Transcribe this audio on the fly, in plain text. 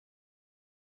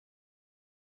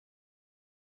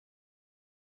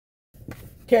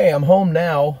Okay, I'm home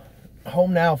now.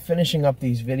 Finishing up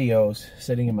these videos,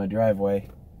 sitting in my driveway.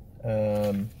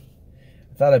 I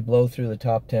thought I'd blow through the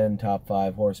top 10, top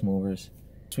 5 horse movers.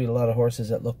 We had a lot of horses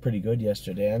that looked pretty good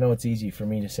yesterday. I know it's easy for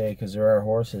me to say because there are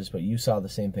horses, but you saw the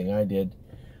same thing I did.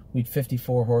 We had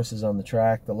 54 horses on the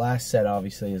track. The last set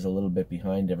obviously is a little bit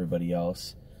behind everybody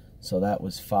else. So that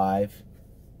was 5.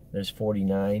 There's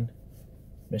 49.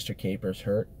 Mr. Caper's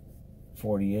hurt.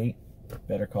 48.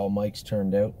 Better Call Mike's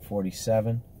turned out.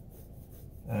 47.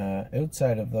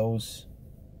 Outside of those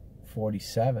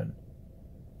 47,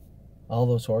 all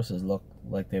those horses look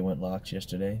like they went locks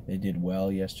yesterday. They did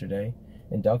well yesterday.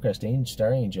 And Delcrest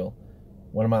Star Angel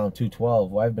won a mile in 2:12.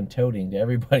 Well, I've been touting to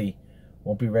everybody,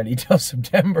 won't be ready till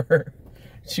September.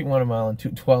 She won a mile in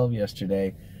 2:12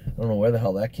 yesterday. I don't know where the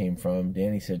hell that came from.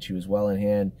 Danny said she was well in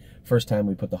hand. First time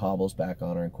we put the hobbles back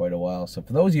on her in quite a while. So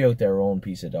for those of you out there who own a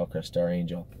piece of Delcrest Star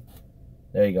Angel,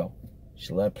 there you go.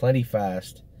 She led plenty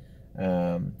fast.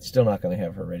 Still not going to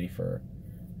have her ready for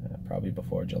probably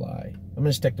before July. I'm going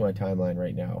to stick to my timeline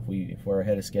right now. If we're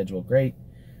ahead of schedule, great.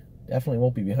 Definitely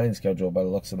won't be behind schedule by the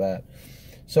looks of that.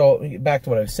 So back to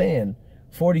what I was saying,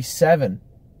 47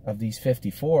 of these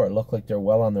 54 look like they're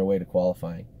well on their way to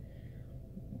qualifying.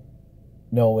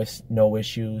 No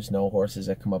issues, no horses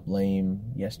that come up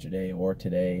lame yesterday or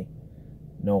today.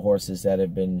 No horses that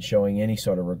have been showing any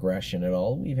sort of regression at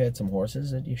all. We've had some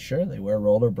horses that, sure, they wear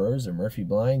roller burrs or Murphy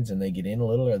blinds and they get in a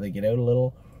little or they get out a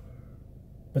little,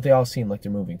 but they all seem like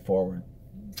they're moving forward.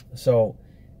 So,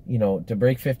 you know, to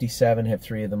break 57, have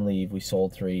 3 of them leave. We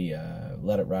sold 3.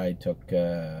 Let It Ride took,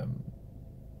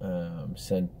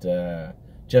 sent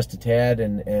Just a Tad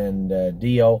and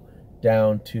Dio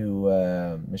down to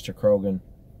Mr. Krogan.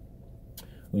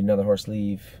 We had another horse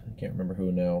leave. I can't remember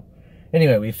who now.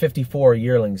 Anyway, we have 54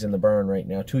 yearlings in the barn right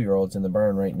now, 2-year-olds in the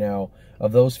barn right now.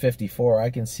 Of those 54, I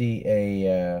can see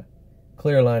a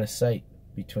clear line of sight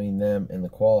between them and the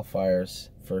qualifiers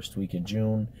first week of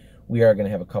June. We are going to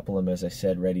have a couple of them, as I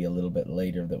said, ready a little bit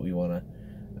later that we want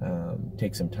to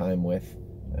take some time with.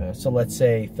 So let's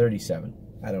say 37.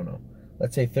 I don't know.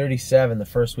 Let's say 37 the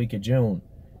first week of June.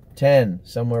 10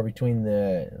 somewhere between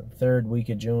the 3rd week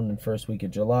of June and 1st week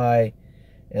of July.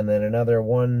 And then another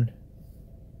 1,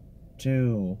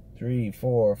 2, 3,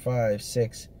 4, 5,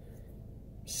 6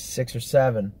 or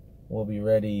 7 will be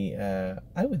ready,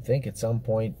 I would think at some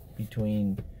point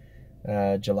between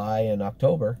July and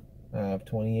October of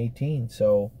 2018.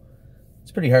 So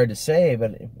it's pretty hard to say,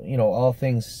 but you know, all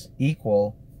things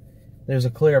equal, there's a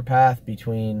clear path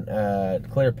between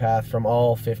clear path from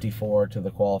all 54 to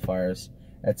the qualifiers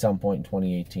at some point in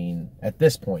 2018 at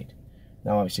this point.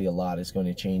 Now obviously a lot is going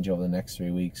to change over the next 3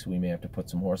 weeks. We may have to put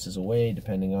some horses away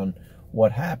depending on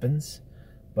what happens,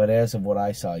 but as of what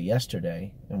I saw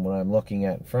yesterday and what I'm looking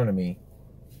at in front of me,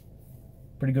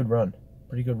 pretty good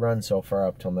run so far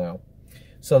up till now.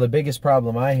 So the biggest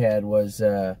problem I had was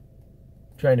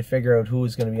trying to figure out who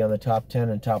was going to be on the top 10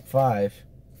 and top 5.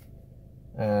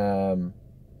 I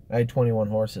had 21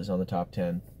 horses on the top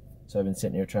 10, so I've been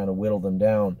sitting here trying to whittle them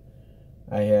down.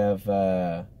 I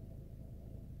have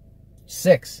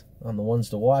 6 on the ones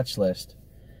to watch list.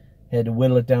 Had to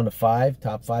whittle it down to 5.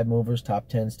 Top 5 movers, top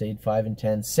 10 stayed 5 and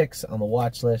 10. 6 on the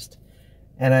watch list.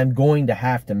 And I'm going to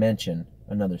have to mention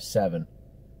another 7.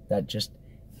 That just,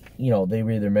 you know, they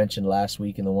were either mentioned last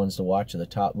week in the ones to watch or the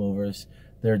top movers.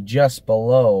 They're just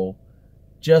below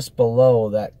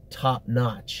that top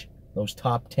notch, those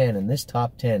top 10. And this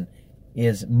top 10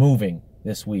 is moving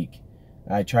this week.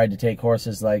 I tried to take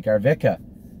horses like Arvika.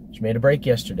 She made a break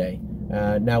yesterday.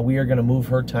 Now we are going to move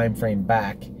her time frame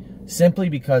back simply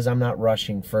because I'm not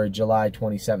rushing for a July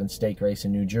 27th stake race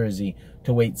in New Jersey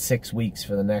to wait 6 weeks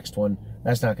for the next one.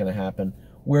 That's not going to happen.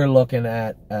 We're looking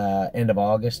at end of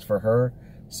August for her.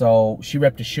 So she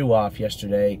ripped a shoe off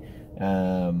yesterday.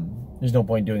 There's no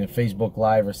point doing a Facebook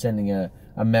Live or sending a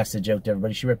message out to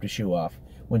everybody. She ripped a shoe off.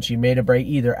 When she made a break,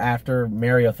 either after,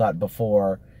 Mario thought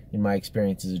before, in my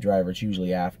experience as a driver, it's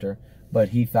usually after, but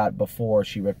he thought before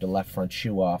she ripped a left front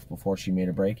shoe off before she made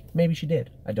a break. Maybe she did.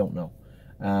 I don't know.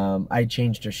 I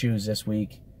changed her shoes this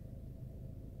week.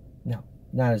 No,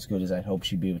 not as good as I'd hoped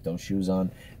she'd be with those shoes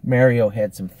on. Mario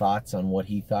had some thoughts on what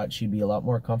he thought she'd be a lot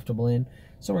more comfortable in.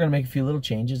 So we're going to make a few little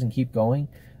changes and keep going.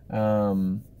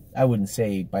 I wouldn't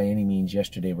say by any means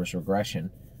yesterday was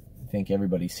regression. I think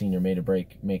everybody's seen her make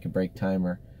a break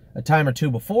timer a time or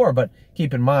two before, but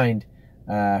keep in mind,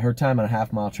 her time on a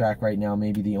half-mile track right now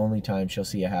may be the only time she'll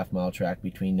see a half-mile track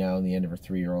between now and the end of her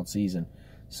 3-year-old season.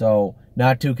 So,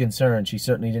 not too concerned. She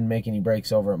certainly didn't make any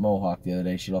breaks over at Mohawk the other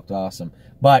day. She looked awesome.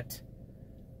 But,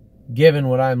 given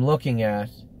what I'm looking at,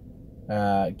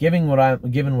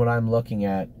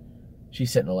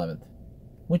 she's sitting 11th.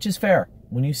 which is fair.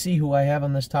 When you see who I have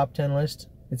on this top 10 list,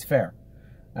 it's fair.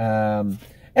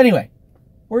 Anyway,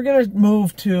 we're going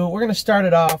to start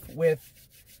it off with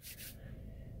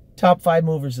top 5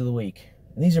 movers of the week.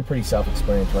 And these are pretty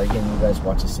self-explanatory. Again, you guys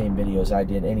watch the same videos I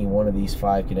did. Any one of these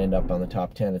 5 could end up on the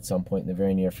top 10 at some point in the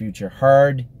very near future.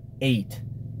 Hard 8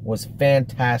 was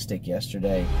fantastic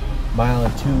yesterday. Mile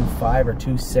and 2.5 or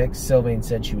 2.6. Sylvain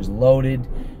said she was loaded.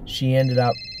 She ended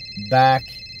up back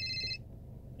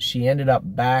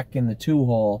in the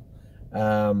 2-hole.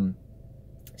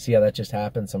 See how that just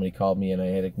happened? Somebody called me and I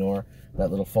hit ignore. That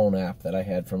little phone app that I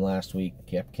had from last week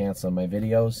kept canceling my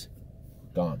videos.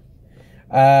 Gone.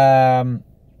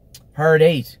 Hard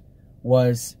 8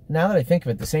 was, now that I think of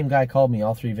it, the same guy called me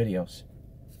all 3 videos.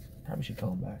 Probably should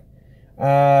call him back.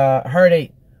 Hard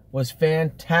 8 was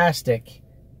fantastic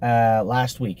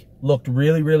last week. Looked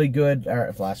really, really good.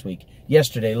 Or last week.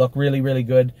 Yesterday looked really, really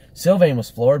good. Sylvain was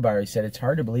floored by her. He said it's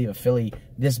hard to believe a filly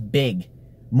this big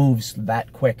moves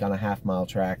that quick on a half-mile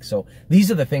track. So these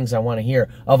are the things I want to hear.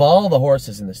 Of all the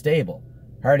horses in the stable,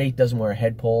 Hard 8 doesn't wear a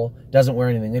head pole, doesn't wear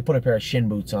anything. They put a pair of shin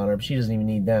boots on her, but she doesn't even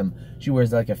need them. She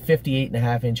wears like a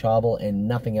 58.5-inch hobble and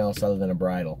nothing else other than a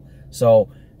bridle. So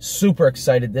super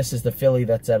excited. This is the filly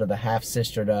that's out of the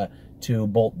half-sister to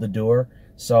Bolt the Doer.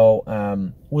 So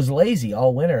was lazy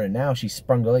all winter, and now she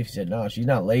sprung to life. He said, no, she's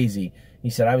not lazy. He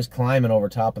said, I was climbing over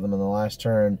top of them in the last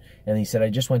turn, and he said,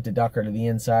 I just went to duck her to the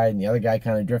inside, and the other guy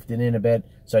kind of drifted in a bit,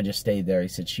 so I just stayed there. He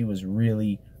said she was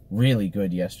really, really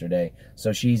good yesterday.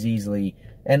 So she's easily,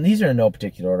 and these are in no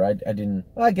particular order. I didn't,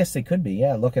 well, I guess they could be,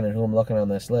 yeah, looking at who I'm looking on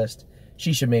this list.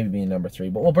 She should maybe be in number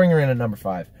 3, but we'll bring her in at number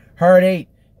 5. Hard 8,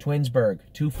 Twinsburg,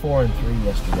 2, 4, and 3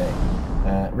 yesterday.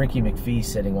 Ricky McPhee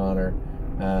sitting on her.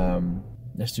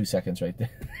 There's 2 seconds right there.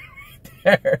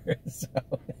 So,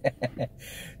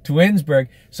 Twinsburg.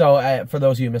 So for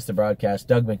those of you who missed the broadcast,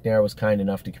 Doug McNair was kind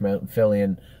enough to come out and fill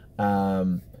in.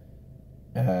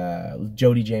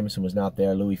 Jody Jameson was not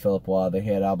there. Louis Philippois, they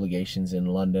had obligations in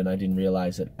London. I didn't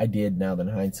realize it. I did now in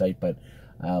hindsight, but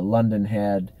London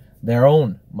had their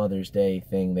own Mother's Day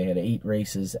thing. They had 8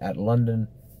 races at London.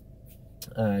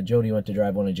 Jody went to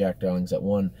drive one of Jack Darling's at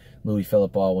 1. Louis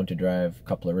Philippois went to drive a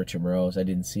couple of Richard Moreaus. I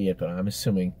didn't see it, but I'm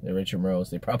assuming the Richard Moreaus,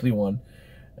 they probably won.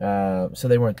 So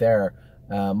they weren't there.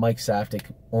 Mike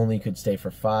Saftik only could stay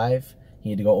for 5. He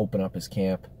had to go open up his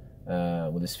camp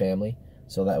with his family.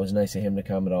 So that was nice of him to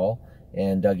come at all.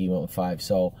 And Dougie went with 5.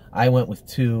 So I went with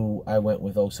 2. I went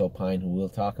with Oso Pine, who we'll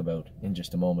talk about in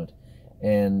just a moment.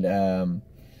 And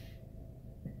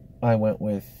I went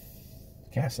with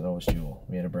Casanova's Jewel.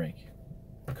 We had a break.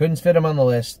 Couldn't fit him on the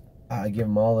list. I give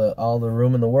him all the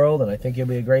room in the world, and I think he'll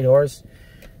be a great horse.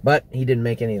 But he didn't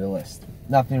make any of the list.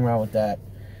 Nothing wrong with that.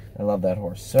 I love that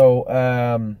horse. So,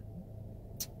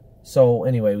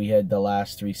 anyway, we had the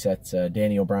last 3 sets.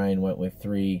 Danny O'Brien went with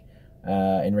 3,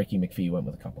 and Ricky McPhee went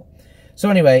with a couple. So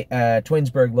anyway,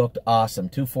 Twinsburg looked awesome.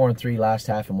 2, 4, and 3 last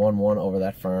half, and 1, 1 over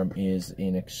that farm is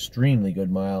an extremely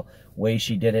good mile. Way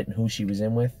she did it and who she was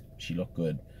in with, she looked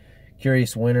good.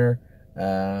 Curious Winner.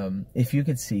 If you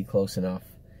could see close enough,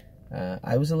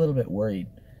 I was a little bit worried.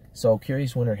 So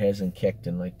Curious Winner hasn't kicked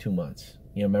in like 2 months.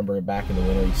 You know, remember back in the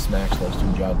winter he smashed those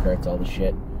 2 jog carts, all the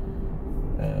shit.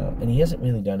 And he hasn't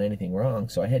really done anything wrong,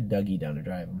 so I had Dougie down to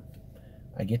drive him.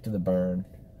 I get to the barn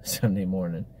Sunday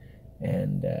morning,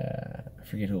 and I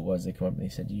forget who it was. They come up and they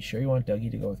said, you sure you want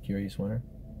Dougie to go with Curious Winner?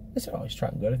 I said, oh, he's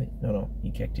trotting good, I think. No, he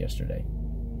kicked yesterday.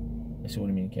 I said, what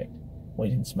do you mean he kicked? Well,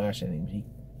 he didn't smash anything, but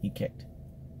he kicked.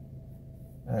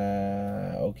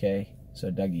 Okay, so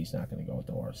Dougie's not going to go with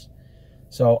the horse.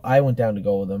 So I went down to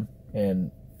go with him,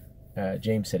 and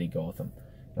James said he'd go with him.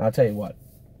 And I'll tell you what,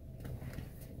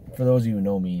 for those of you who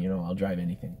know me, you know I'll drive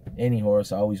anything. Any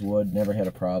horse, I always would, never had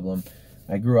a problem.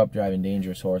 I grew up driving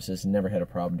dangerous horses, never had a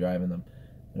problem driving them.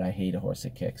 But I hate a horse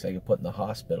that kicks. I get put in the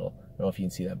hospital. I don't know if you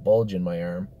can see that bulge in my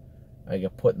arm. I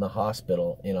get put in the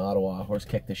hospital in Ottawa. A horse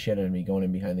kicked the shit out of me going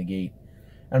in behind the gate.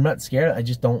 I'm not scared. I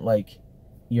just don't like,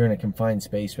 you're in a confined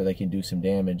space where they can do some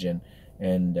damage, and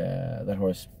that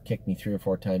horse kicked me 3 or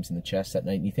 4 times in the chest that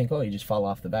night, and you think, oh, you just fall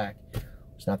off the back.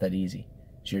 It's not that easy.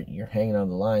 You're hanging on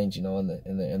the lines, you know,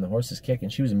 and the horse is kicking.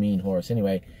 She was a mean horse.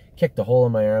 Anyway, kicked a hole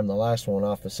in my arm, the last one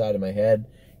off the side of my head,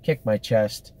 kicked my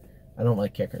chest. I don't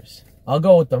like kickers. I'll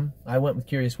go with them. I went with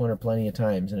Curious Winner plenty of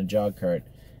times in a jog cart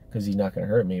because he's not going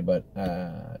to hurt me, but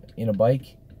in a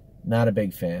bike, not a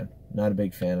big fan. Not a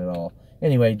big fan at all.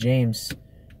 Anyway, James,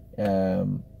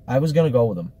 I was going to go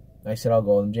with him. I said, I'll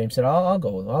go with him. James said, I'll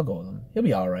go with him. I'll go with him. He'll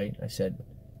be all right. I said,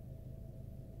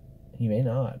 he may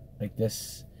not. Like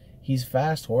this, he's a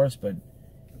fast horse, but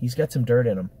he's got some dirt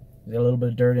in him. He's got a little bit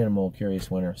of dirt in him, old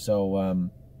Curious Winner. So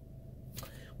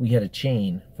we had a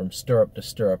chain from stirrup to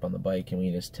stirrup on the bike, and we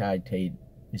had his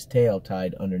tail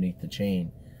tied underneath the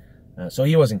chain. So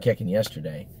he wasn't kicking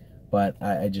yesterday, but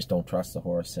I just don't trust the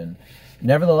horse. And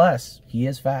nevertheless, he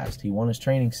is fast. He won his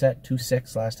training set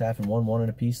 2-6 last half and won 1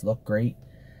 apiece. Looked great.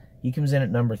 He comes in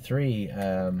at number 3.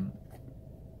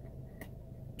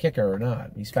 Kicker or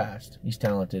not, he's fast. He's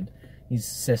talented.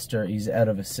 He's out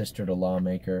of his sister to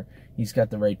Lawmaker. He's got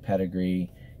the right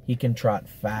pedigree. He can trot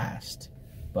fast,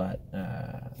 but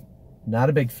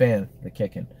not a big fan of the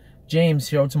kicking. James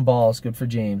showed some balls. Good for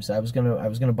James. I was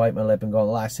gonna bite my lip and go,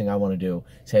 the last thing I want to do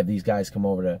is have these guys come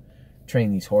over to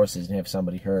train these horses and have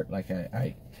somebody hurt. Like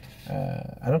I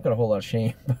don't got a whole lot of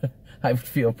shame, but I would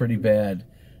feel pretty bad.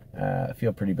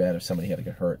 If somebody had to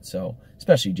get hurt. So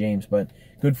especially James, but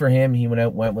good for him. He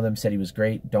went with him, said he was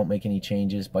great. Don't make any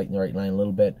changes. Bite in the right line a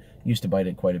little bit. Used to bite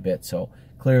it quite a bit. So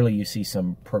clearly you see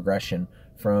some progression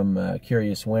from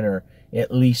Curious Winner,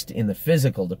 at least in the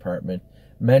physical department.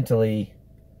 Mentally,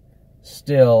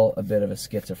 still a bit of a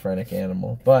schizophrenic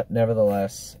animal, but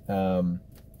nevertheless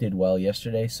did well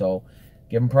yesterday. So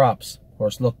give him props.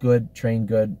 Horse looked good, trained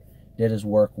good, did his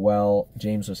work well.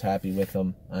 James was happy with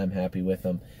him. I'm happy with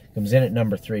him. Comes in at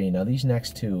number 3. Now these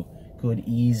next 2 could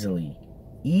easily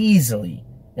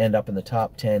end up in the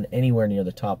top 10, anywhere near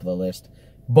the top of the list.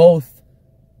 Both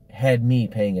had me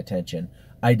paying attention.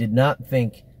 I did not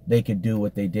think they could do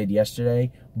what they did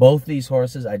yesterday. Both these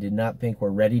horses I did not think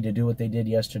were ready to do what they did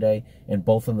yesterday, and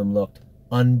both of them looked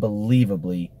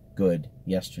unbelievably good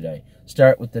yesterday.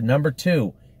 Start with the number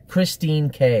 2, Christine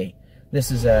K.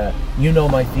 This is you know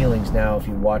my feelings now if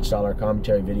you watched all our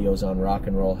commentary videos on Rock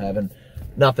and Roll Heaven.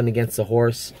 Nothing against the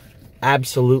horse.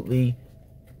 Absolutely,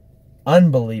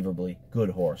 unbelievably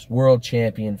good horse. World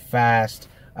champion, fast.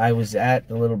 I was at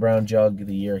the Little Brown Jug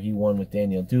the year he won with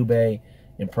Daniel Dubé.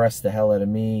 Impressed the hell out of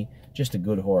me. Just a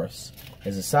good horse.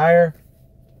 As a sire,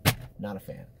 not a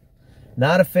fan.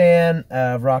 Not a fan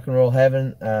of Rock and Roll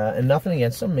Heaven. And nothing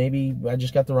against them. Maybe I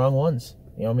just got the wrong ones.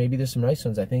 You know, maybe there's some nice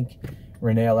ones. I think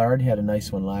Renee Allard had a nice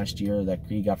one last year that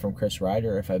he got from Chris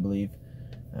Ryder, if I believe.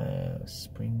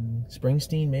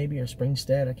 Springsteen maybe, or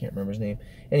Springstead, I can't remember his name.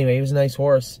 Anyway, he was a nice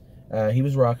horse. He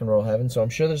was Rock and Roll Heaven, so I'm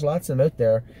sure there's lots of them out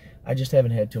there. I just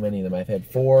haven't had too many of them. I've had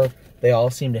 4. They all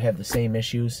seem to have the same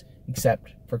issues,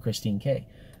 except for Christine K.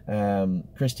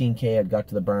 Christine K had got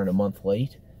to the barn a month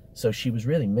late, so she was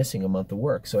really missing a month of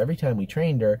work. So every time we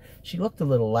trained her, she looked a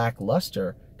little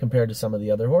lackluster compared to some of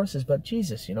the other horses, but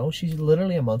Jesus, you know, she's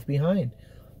literally a month behind.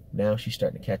 Now she's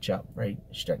starting to catch up, right?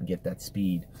 She's starting to get that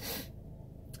speed.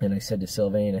 And I said to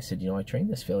Sylvain, I said, you know, I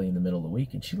trained this filly in the middle of the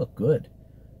week, and she looked good.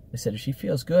 I said, if she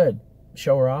feels good,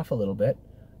 show her off a little bit.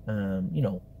 You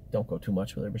know, don't go too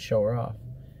much with her, but show her off.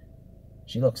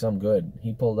 She looks some good.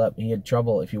 He pulled up. He had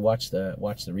trouble. If you watch the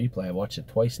replay, I watched it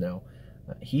twice now.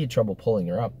 He had trouble pulling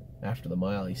her up after the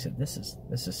mile. He said, this is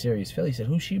a serious filly. He said,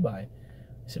 who's she by?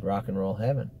 I said, Rock and Roll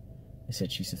Heaven. I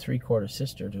said, she's a 3/4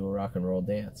 sister to a Rock and Roll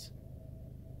Dance.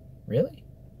 Really?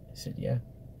 I said, yeah.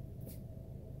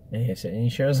 And he said, any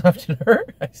shares left in her?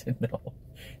 I said, no.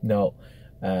 No,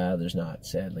 there's not,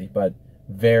 sadly. But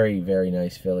very, very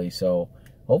nice filly. So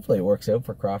hopefully it works out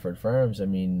for Crawford Farms. I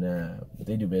mean,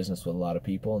 they do business with a lot of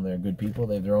people, and they're good people.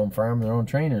 They have their own farm, their own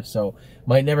trainers. So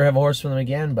might never have a horse from them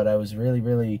again, but I was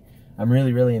I'm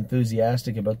really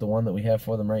enthusiastic about the one that we have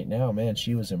for them right now. Man,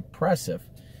 she was impressive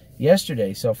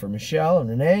yesterday. So for Michelle and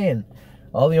Renee and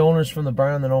all the owners from the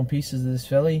barn that own pieces of this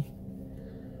filly,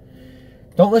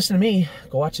 don't listen to me.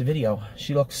 Go watch the video.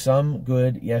 She looked some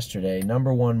good yesterday.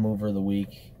 #1 mover of the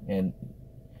week. And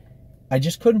I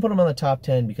just couldn't put him on the top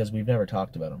 10 because we've never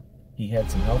talked about him. He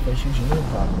had some health issues. You know what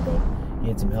I'm talking about. He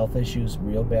had some health issues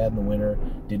real bad in the winter.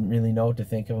 Didn't really know what to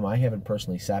think of him. I haven't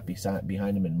personally sat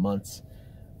behind him in months.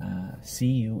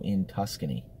 See You in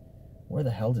Tuscany. Where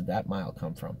the hell did that mile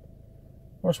come from?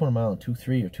 Horse won a mile in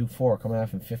 2:3 or 2:4, coming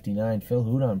off in 59. Phil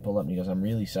Houdon pulled up and he goes, I'm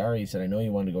really sorry. He said, I know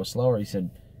you wanted to go slower. He said,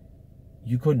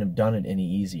 you couldn't have done it any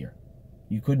easier.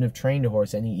 You couldn't have trained a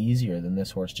horse any easier than this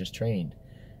horse just trained.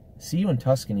 See You in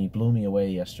Tuscany blew me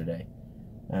away yesterday.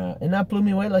 And that blew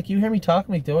me away like you hear me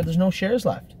talking to it. There's no shares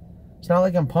left. It's not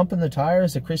like I'm pumping the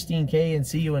tires of Christine K and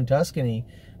See You in Tuscany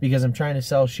because I'm trying to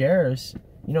sell shares.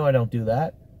 You know I don't do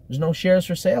that. There's no shares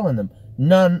for sale in them.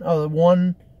 None of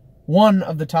one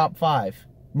of the top 5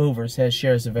 movers has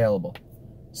shares available.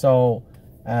 So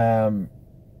that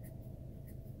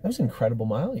was an incredible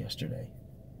mile yesterday.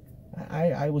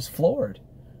 I was floored.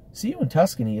 See You in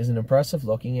Tuscany is an impressive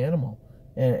looking animal.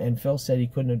 And Phil said he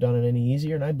couldn't have done it any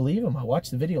easier, and I believe him. I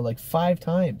watched the video like 5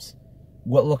 times.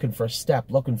 Looking for a step,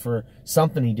 looking for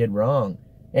something he did wrong.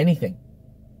 Anything.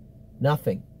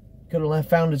 Nothing. Could have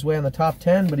found his way on the top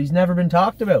 10, but he's never been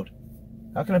talked about.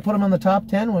 How can I put him on the top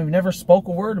 10 when we've never spoke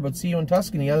a word about See You in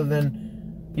Tuscany other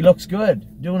than he looks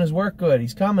good, doing his work good,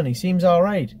 he's coming, he seems all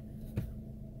right.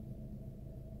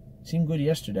 Seemed good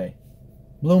yesterday.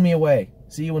 Blew me away.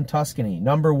 See You in Tuscany.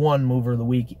 #1 mover of the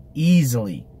week.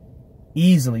 Easily.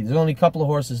 Easily. There's only a couple of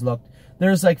horses looked.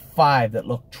 There's like 5 that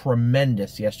looked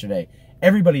tremendous yesterday.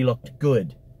 Everybody looked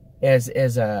good as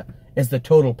the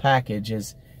total package,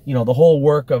 as, you know, the whole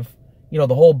work of, you know,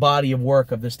 the whole body of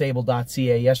work of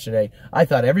TheStable.ca yesterday. I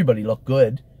thought everybody looked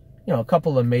good. You know, a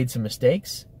couple of them made some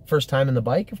mistakes. First time in the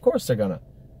bike, of course they're gonna.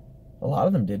 A lot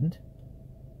of them didn't.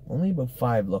 Only about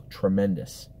 5 looked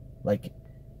tremendous. Like,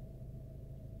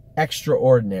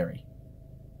 extraordinary.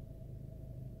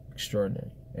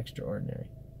 Extraordinary. Extraordinary.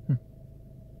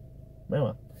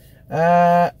 Well,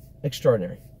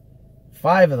 extraordinary.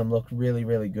 5 of them looked really,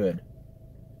 really good.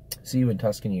 See You in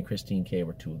Tuscany and Christine K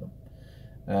were 2 of them.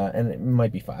 And it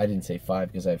might be 5. I didn't say 5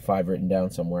 because I have 5 written down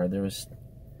somewhere. There was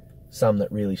some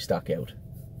that really stuck out.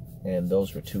 And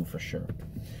those were 2 for sure.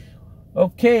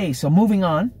 Okay, so moving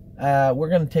on. We're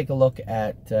going to take a look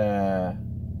at the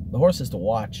horses to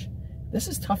watch. This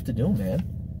is tough to do, man.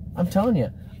 I'm telling you.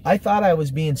 I thought I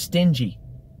was being stingy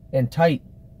and tight.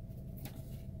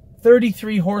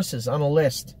 33 horses on a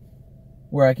list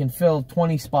where I can fill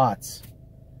 20 spots.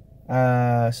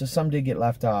 So some did get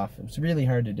left off. It was really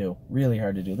hard to do. Really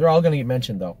hard to do. They're all going to get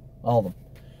mentioned, though. All of them.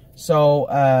 So,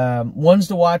 ones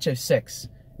to watch, I have 6.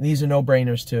 And these are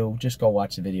no-brainers, too. Just go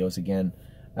watch the videos again.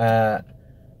 I'm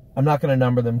not going to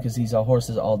number them because these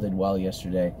horses all did well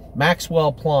yesterday.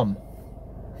 Maxwell Plum.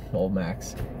 Old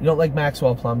Max. You don't like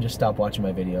Maxwell Plum, just stop watching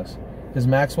my videos. Because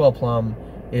Maxwell Plum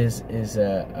is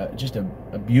just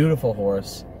a beautiful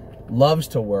horse. Loves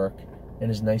to work. And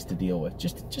is nice to deal with.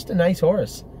 Just a nice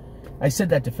horse. I said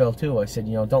that to Phil, too. I said,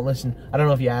 you know, don't listen. I don't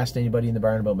know if you asked anybody in the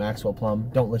barn about Maxwell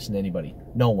Plum. Don't listen to anybody.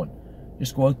 No one.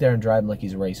 Just go out there and drive him like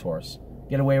he's a racehorse.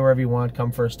 Get away wherever you want.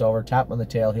 Come first over. Tap him on the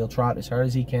tail. He'll trot as hard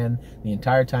as he can the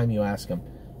entire time you ask him.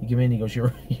 You come in, he goes,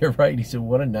 you're right. He said,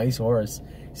 what a nice horse.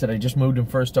 He said, I just moved him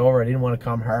first over. I didn't want to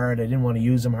come hard. I didn't want to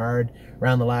use him hard.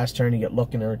 Around the last turn, he got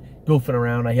looking or goofing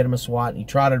around. I hit him a swat, and he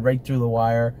trotted right through the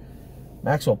wire.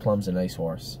 Maxwell Plum's a nice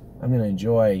horse. I'm going to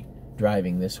enjoy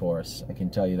driving this horse. I can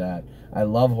tell you that. I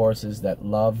love horses that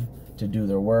love to do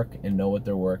their work and know what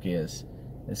their work is.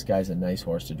 This guy's a nice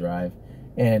horse to drive.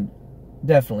 And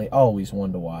definitely always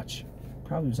one to watch.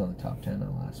 Probably was on the top 10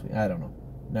 on last week. I don't know.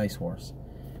 Nice horse.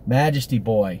 Majesty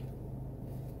Boy.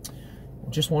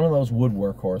 Just one of those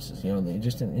woodwork horses, you know,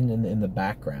 just in the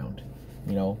background.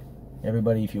 You know,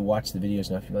 everybody, if you watch the videos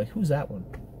now, you're like, who's that one?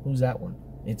 Who's that one?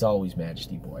 It's always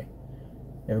Majesty Boy.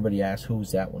 Everybody asks,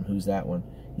 who's that one? Who's that one?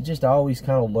 He's just always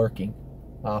kind of lurking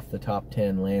off the top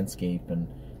 10 landscape and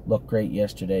looked great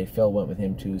yesterday. Phil went with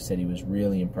him too, said he was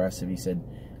really impressive. He said,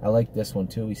 I like this one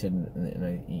too. He said, and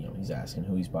I, you know, he's asking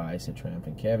who he's by. I said,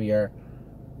 Triumphant Caviar.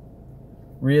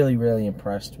 Really, really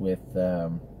impressed with,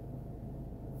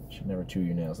 should never chew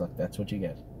your nails. Look, that's what you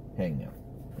get. Hangnail.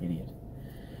 Idiot.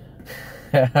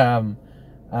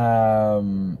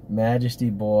 Majesty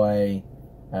Boy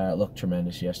looked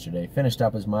tremendous yesterday. Finished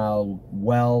up his mile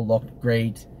well, looked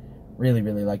great. Really,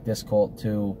 really like this colt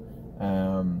too.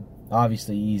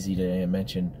 Obviously easy to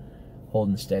mention.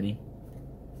 Holding Steady.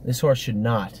 This horse should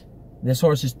not. This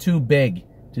horse is too big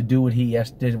to do what he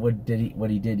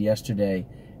did yesterday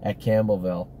at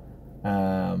Campbellville.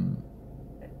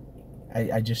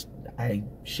 I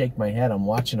shake my head. I'm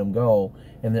watching him go,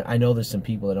 and I know there's some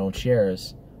people that own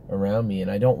shares around me, and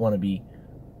I don't want to be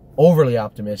overly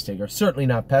optimistic or certainly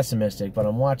not pessimistic, but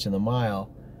I'm watching the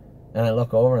mile, and I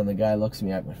look over, and the guy looks at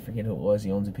me. I forget who it was.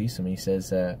 He owns a piece of me. He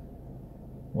says,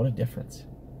 "What a difference."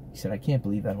 He said, "I can't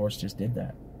believe that horse just did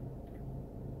that."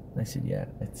 And I said, "Yeah,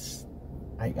 it's.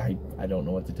 I don't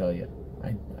know what to tell you.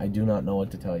 I do not know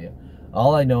what to tell you.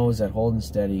 All I know is that Holding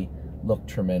Steady looked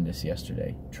tremendous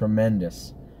yesterday.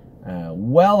 Tremendous.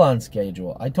 Well on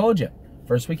schedule. I told you,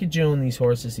 first week of June, these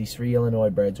horses, these 3 Illinois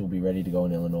breds will be ready to go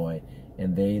in Illinois,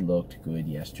 and they looked good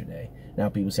yesterday. Now,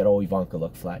 people said, oh, Ivanka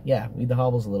looked flat. Yeah, the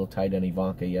hobble's a little tight on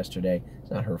Ivanka yesterday.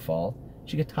 It's not her fault.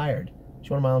 She got tired. She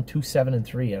went a mile on 2:07 and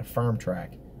 3 at a farm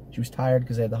track. She was tired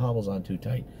because they had the hobbles on too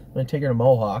tight. I'm going to take her to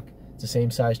Mohawk. It's the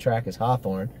same size track as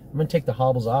Hawthorne. I'm going to take the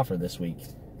hobbles off her this week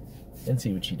and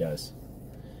see what she does.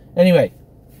 Anyway,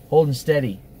 Holding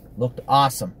Steady looked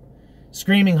awesome.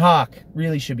 Screaming Hawk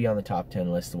really should be on the top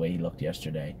 10 list the way he looked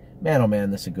yesterday. Man, oh man,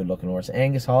 this is a good-looking horse.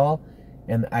 Angus Hall,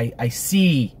 and I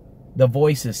see the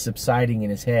voices subsiding in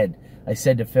his head. I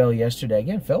said to Phil yesterday,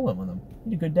 again, Phil went with him.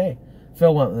 He had a good day.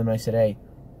 Phil went with him, and I said, hey,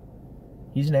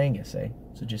 he's an Angus, eh?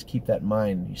 So just keep that in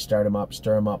mind. You start him up,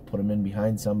 stir him up, put him in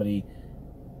behind somebody.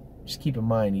 Just keep in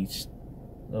mind, he's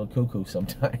little cuckoo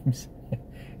sometimes.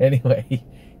 Anyway,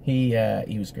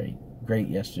 he was great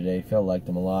yesterday. Phil liked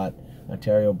him a lot.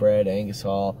 Ontario bred, Angus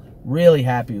Hall. Really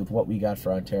happy with what we got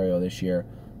for Ontario this year.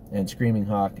 And Screaming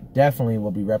Hawk definitely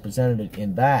will be represented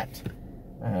in that.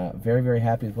 Very, very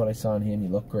happy with what I saw in him. He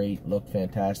looked great, looked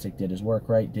fantastic, did his work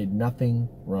right, did nothing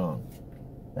wrong.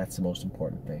 That's the most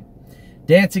important thing.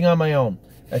 Dancing on my own.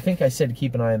 I think I said to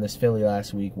keep an eye on this filly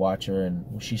last week, watch her,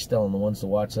 and she's still on the ones to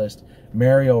watch list.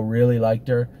 Mario really liked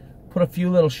her. Put a few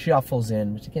little shuffles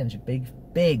in, which again, she's a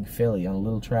big filly on a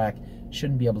little track.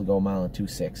 Shouldn't be able to go a mile and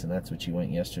 2.6, and that's what she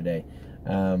went yesterday.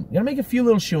 Gonna make a few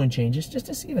little shoeing changes just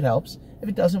to see if it helps. If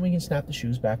it doesn't, we can snap the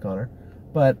shoes back on her.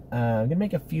 But I'm gonna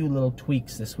make a few little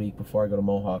tweaks this week before I go to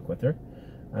Mohawk with her.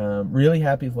 Really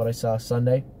happy with what I saw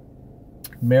Sunday.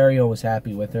 Mario was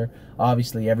happy with her.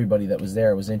 Obviously, everybody that was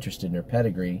there was interested in her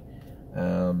pedigree,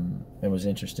 and was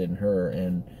interested in her.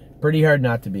 And pretty hard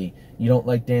not to be. You don't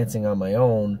like Dancing on My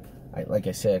Own. Like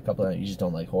I said, a couple of you just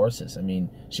don't like horses. I mean,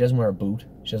 she doesn't wear a boot.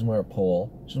 She doesn't wear a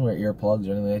pole. She doesn't wear earplugs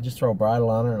or anything. Just throw a bridle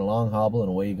on her and a long hobble and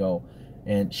away you go.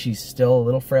 And she's still a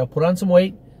little frail. Put on some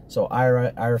weight. So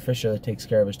Ira Fisher that takes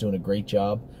care of her is doing a great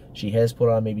job. She has put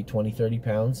on maybe 20, 30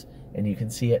 pounds. And you can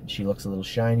see it. She looks a little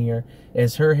shinier.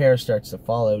 As her hair starts to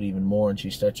fall out even more and she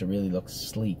starts to really look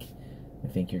sleek, I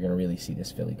think you're going to really see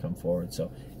this filly come forward.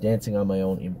 So Dancing on My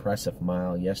Own, impressive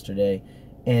mile yesterday.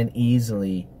 And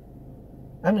easily,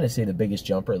 I'm going to say the biggest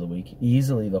jumper of the week.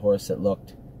 Easily the horse that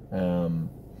looked,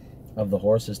 of the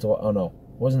horses to, oh no,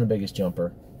 wasn't the biggest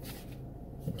jumper.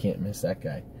 I can't miss that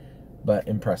guy. But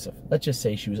impressive. Let's just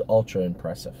say she was ultra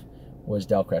impressive. Was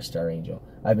Delcrest Star Angel.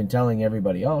 I've been telling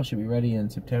everybody, oh, she'll be ready in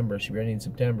September. She'll be ready in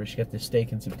September. She got this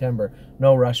stake in September.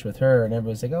 No rush with her. And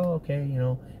everybody's like, oh, okay, you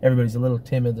know. Everybody's a little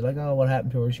timid. They're like, oh, what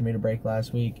happened to her? She made a break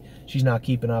last week. She's not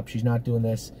keeping up. She's not doing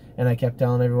this. And I kept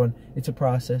telling everyone, it's a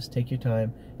process. Take your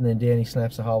time. And then Danny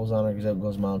snaps the hobbles on her because it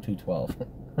goes mile 212.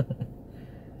 I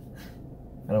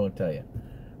don't want to tell you.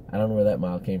 I don't know where that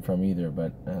mile came from either,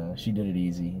 but she did it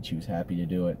easy, and she was happy to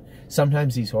do it.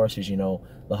 Sometimes these horses, you know,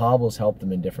 the hobbles help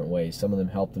them in different ways. Some of them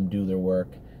help them do their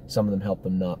work. Some of them help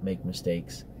them not make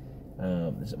mistakes.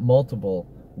 There's multiple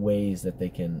ways that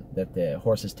the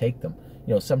horses take them.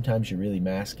 You know, sometimes you're really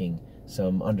masking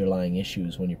some underlying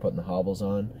issues when you're putting the hobbles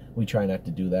on. We try not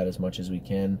to do that as much as we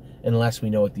can, unless we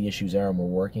know what the issues are and we're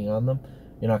working on them.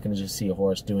 You're not going to just see a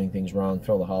horse doing things wrong,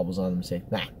 throw the hobbles on them and say,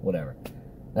 nah, whatever.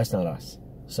 That's not us.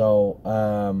 So,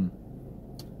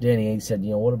 Danny said,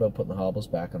 you know, what about putting the hobbles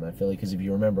back on that filly? Because if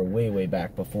you remember way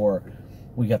back before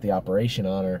we got the operation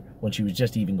on her, when she was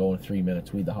just even going 3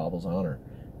 minutes, we had the hobbles on her.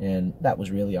 And that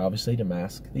was really obviously to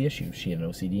mask the issue. She had an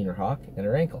OCD in her hock and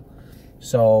her ankle.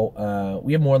 So,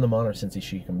 we have more of them on her since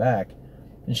she came back.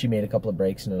 And she made a couple of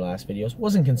breaks in her last videos.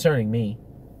 Wasn't concerning me.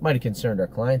 Might have concerned our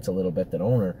clients a little bit that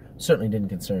own her. Certainly didn't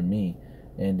concern me.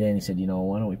 And Danny said, you know,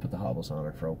 why don't we put the hobbles on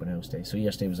her for open house day? So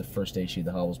yesterday was the first day she had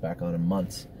the hobbles back on in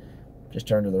months. Just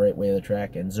turned her the right way of the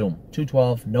track and zoom.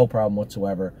 212, no problem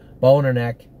whatsoever. Bow in her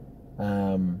neck.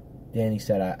 Danny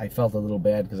said, I felt a little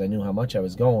bad because I knew how much I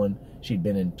was going. She'd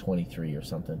been in 23 or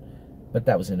something. But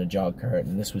that was in a jog cart,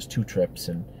 and this was 2 trips.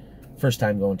 And first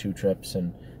time going 2 trips.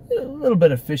 And a little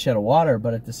bit of fish out of water,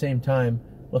 but at the same time,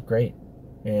 looked great.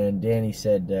 And Danny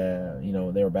said, you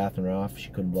know, they were bathing her off. She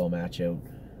couldn't blow a match out.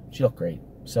 She looked great.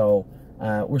 So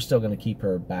we're still going to keep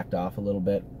her backed off a little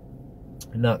bit.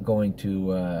 Not going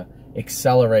to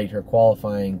accelerate her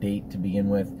qualifying date to begin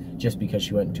with just because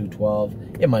she went in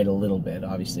 212. It might a little bit.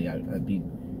 Obviously, I'd be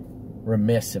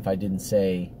remiss if I didn't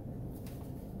say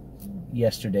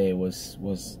yesterday was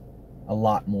a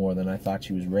lot more than I thought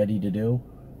she was ready to do.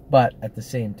 But at the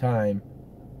same time,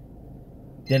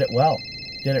 did it well.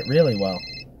 Did it really well.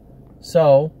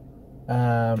 So,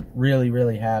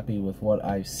 really happy with what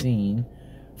I've seen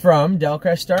from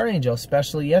Delcrest Star Angel,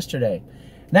 especially yesterday.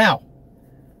 Now,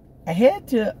 I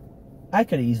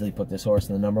could have easily put this horse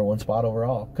in the #1 spot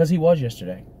overall, because he was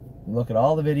yesterday. You look at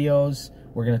all the videos,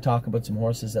 we're going to talk about some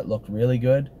horses that looked really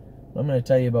good. I'm going to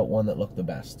tell you about one that looked the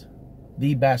best.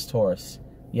 The best horse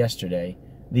yesterday,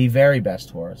 the very best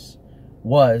horse,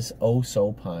 was Oh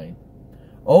So Pine.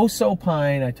 Oh So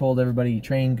Pine, I told everybody, he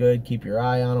trained good, keep your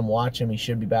eye on him, watch him, he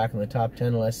should be back in the top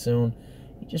 10 less soon.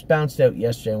 He just bounced out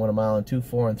yesterday and went a mile and 2,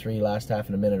 4, and 3 last half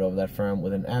in a minute over that farm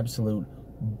with an absolute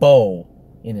bow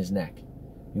in his neck.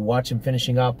 You watch him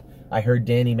finishing up. I heard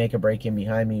Danny make a break in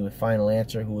behind me with Final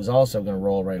Answer, who was also going to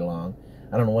roll right along.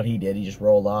 I don't know what he did. He just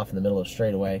rolled off in the middle of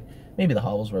straightaway. Maybe the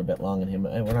hobbles were a bit long in him.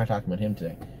 We're not talking about him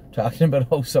today. We're talking about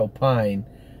Oh So Pine.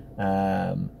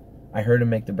 I heard him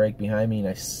make the break behind me, and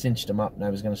I cinched him up, and I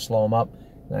was going to slow him up.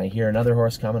 And I hear another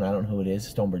horse coming. I don't know who it is.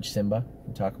 Stonebridge Simba.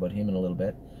 We'll talk about him in a little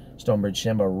bit. Stonebridge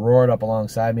Simba roared up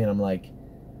alongside me, and I'm like,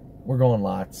 we're going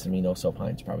lots. I mean, Oh So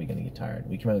Pine's probably going to get tired.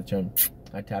 We come out of the turn,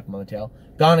 I tapped him on the tail,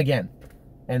 gone again.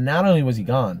 And not only was he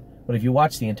gone, but if you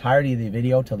watch the entirety of the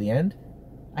video till the end,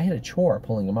 I had a chore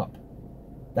pulling him up.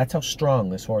 That's how strong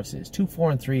this horse is. 2,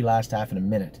 4, and 3 last half in a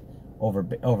minute over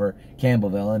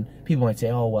Campbellville. And people might say,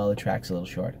 oh, well, the track's a little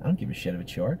short. I don't give a shit if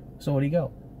it's short. So what do you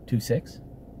go? 2.6?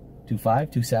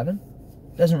 2.5? 2.7?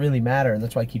 Doesn't really matter, and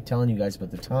that's why I keep telling you guys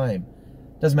about the time.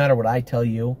 Doesn't matter what I tell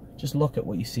you. Just look at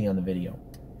what you see on the video.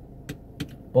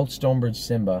 Both Stonebridge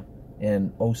Simba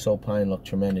and Oh So Pine looked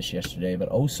tremendous yesterday, but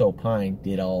Oh So Pine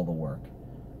did all the work.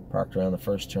 Parked around the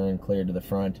first turn, cleared to the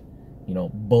front, you know,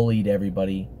 bullied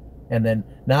everybody. And then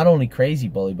not only crazy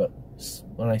bully, but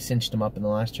when I cinched him up in the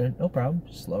last turn, no problem,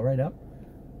 slow right up.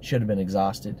 Should have been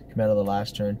exhausted. Come out of the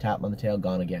last turn, tap him on the tail,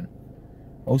 gone again.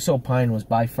 Oh So Pine was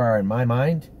by far, in my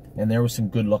mind, and there were some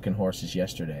good-looking horses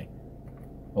yesterday.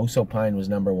 Oh So Pine was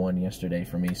 #1 yesterday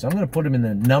for me. So I'm going to put him in the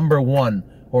 #1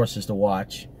 horses to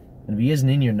watch. And if he isn't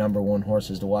in your #1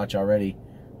 horses to watch already,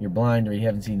 you're blind or you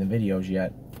haven't seen the videos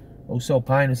yet. Oh So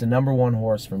Pine is the #1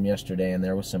 horse from yesterday, and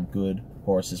there was some good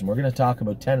horses. And we're going to talk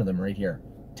about 10 of them right here.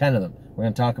 10 of them. We're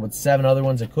going to talk about 7 other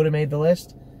ones that could have made the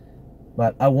list.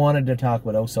 But I wanted to talk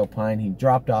about Oh So Pine. He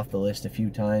dropped off the list a few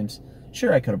times.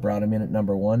 Sure, I could have brought him in at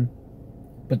 #1.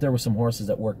 But there were some horses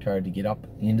that worked hard to get up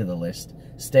into the list,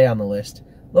 stay on the list.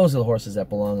 Those are the horses that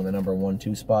belong in the #1,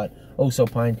 2 spot. Oh So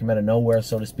Pine came out of nowhere,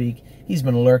 so to speak. He's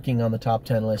been lurking on the top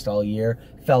 10 list all year.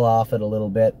 Fell off it a little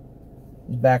bit.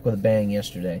 He's back with a bang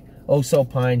yesterday. Oh So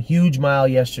Pine, huge mile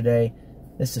yesterday.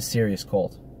 This is a serious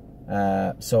colt.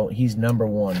 So he's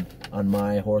 #1 on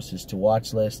my horses to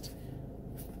watch list.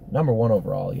 #1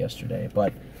 overall yesterday.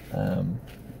 But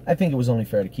I think it was only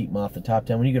fair to keep him off the top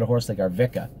 10. When you get a horse like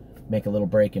Arvika, make a little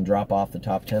break and drop off the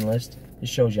top 10 list, it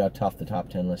shows you how tough the top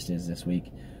 10 list is this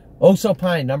week. Oh So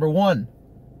Pine, #1.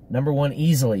 #1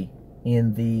 easily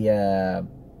in the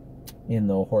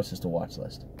horses to watch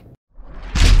list.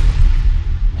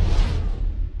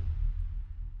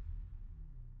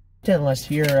 List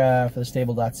here for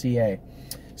TheStable.ca.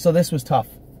 So this was tough.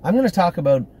 I'm going to talk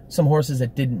about some horses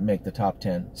that didn't make the top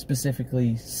 10,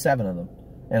 specifically 7 of them.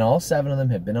 And all 7 of them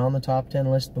have been on the top 10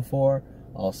 list before.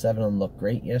 All 7 of them looked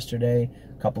great yesterday.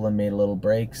 A couple of them made a little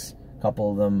breaks. A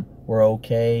couple of them were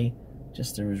okay.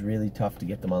 Just it was really tough to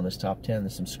get them on this top 10.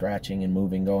 There's some scratching and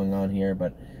moving going on here,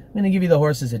 but I'm going to give you the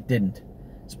horses that didn't.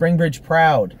 Springbridge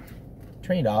Proud.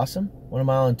 Trained awesome. Won a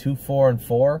mile in 2, 4, and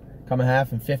 4. Come a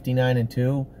half in 59 and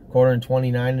 2. Quarter in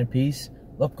 29 and a piece.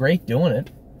 Looked great doing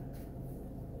it.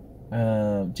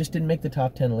 Just didn't make the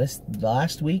top 10 list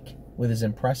last week with his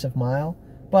impressive mile.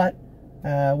 But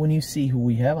when you see who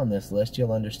we have on this list,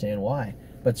 you'll understand why.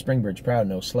 But Springbridge Proud,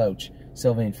 no slouch.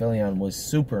 Sylvain Filion was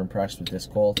super impressed with this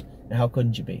colt. And how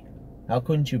couldn't you be? How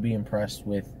couldn't you be impressed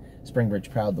with Springbridge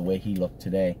Proud the way he looked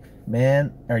today?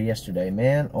 Man, or yesterday.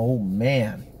 Man, oh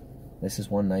man. This is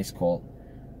one nice colt.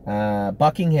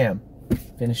 Buckingham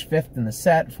finished 5th in the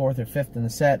set, 4th or 5th in the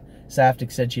set.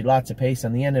 Saftik said she had lots of pace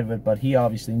on the end of it, but he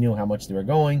obviously knew how much they were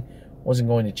going. Wasn't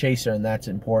going to chase her, and that's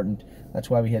important. That's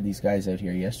why we had these guys out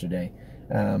here yesterday.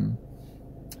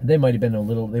 They might have went a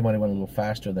little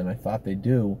faster than I thought they'd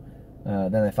do,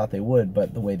 than I thought they would,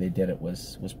 but the way they did it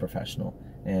was professional,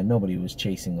 and nobody was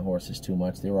chasing the horses too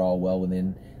much. They were all well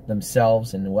within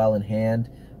themselves and well in hand.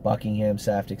 Buckingham,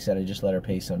 Saftik said I just let her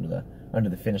pace under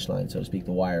the finish line, so to speak,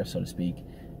 the wire, so to speak,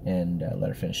 and let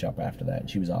her finish up after that.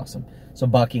 She was awesome. So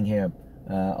Buckingham,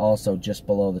 also just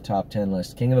below the top 10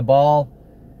 list. King of the Ball,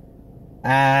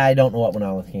 I don't know what went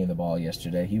on with King of the Ball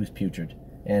yesterday. He was putrid,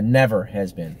 and never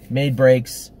has been. Made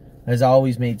breaks, has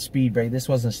always made speed break. This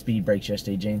wasn't a speed break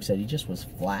yesterday. James said he just was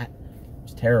flat. It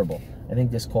was terrible. I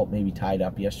think this colt maybe tied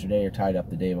up yesterday or tied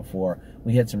up the day before.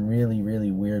 We had some really,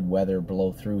 really weird weather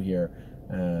blow through here.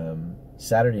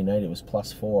 Saturday night it was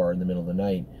 +4 in the middle of the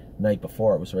night. The night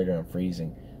before it was right around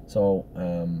freezing. So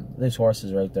these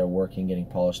horses are out there working, getting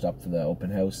polished up for the open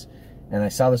house. And I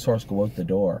saw this horse go out the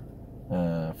door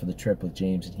for the trip with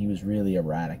James, and he was really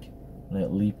erratic. And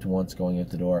it leaped once going out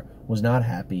the door. Was not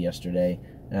happy yesterday.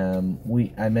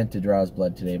 I meant to draw his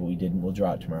blood today, but we didn't. We'll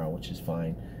draw it tomorrow, which is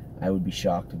fine. I would be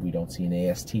shocked if we don't see an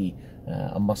AST,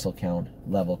 a muscle count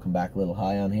level, come back a little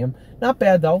high on him. Not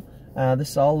bad though. This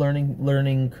is all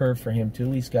learning curve for him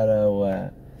too. He's got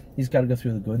to go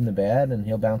through the good and the bad, and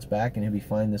he'll bounce back and he'll be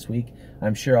fine this week.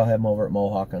 I'm sure I'll have him over at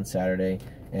Mohawk on Saturday,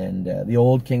 and the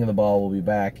old King of the Ball will be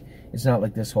back. It's not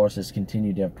like this horse has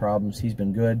continued to have problems. He's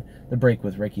been good. The break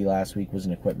with Ricky last week was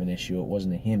an equipment issue. It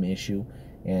wasn't a him issue,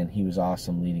 and he was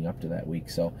awesome leading up to that week.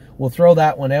 So we'll throw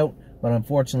that one out, but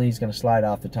unfortunately he's going to slide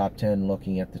off the top 10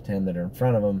 looking at the 10 that are in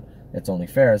front of him. it's only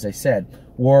fair, as I said.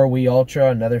 War We Ultra,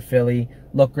 another filly,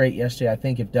 looked great yesterday. I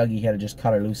think if Dougie had just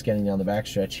cut her loose getting down the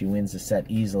backstretch, she wins the set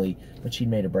easily, but she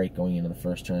made a break going into the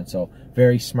first turn. So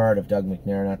very smart of Doug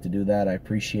McNair not to do that. I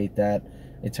appreciate that.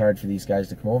 It's hard for these guys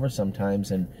to come over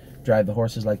sometimes and drive the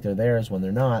horses like they're theirs when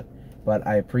they're not, but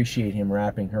I appreciate him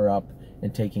wrapping her up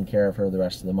and taking care of her the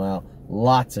rest of the mile.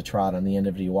 Lots of trot on the end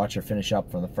of it. You watch her finish up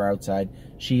from the far outside.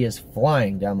 She is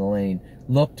flying down the lane.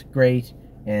 Looked great,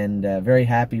 and very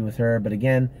happy with her. But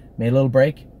again, made a little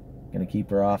break. Going to keep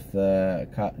her off the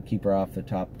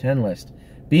top 10 list.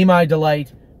 Be My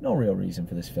Delight. No real reason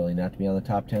for this filly not to be on the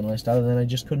top 10 list, other than I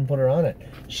just couldn't put her on it.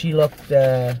 She looked.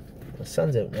 The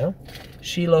sun's out now.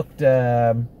 She looked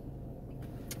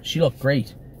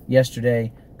great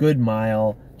yesterday. Good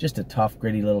mile. Just a tough,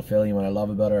 gritty little filly. What I love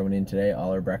about her, I went in today,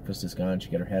 all her breakfast is gone. She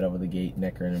got her head over the gate,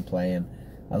 nickering and playing.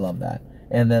 I love that.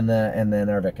 And then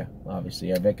Arvika, obviously.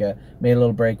 Arvika made a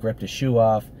little break, ripped a shoe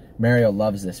off. Mario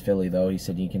loves this filly, though. He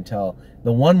said you can tell.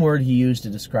 The one word he used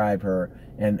to describe her,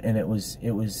 and it was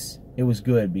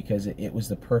good because it was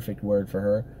the perfect word for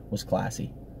her, was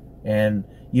classy. And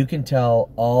you can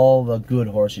tell all the good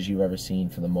horses you've ever seen,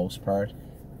 for the most part,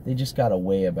 they just got a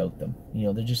way about them. You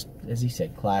know, they're just, as he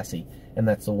said, classy. And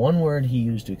that's the one word he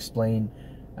used to explain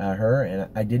her, and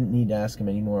I didn't need to ask him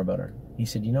any more about her. He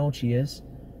said, you know what she is?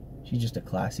 She's just a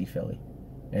classy filly.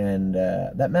 And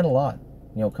that meant a lot.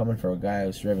 You know, coming from a guy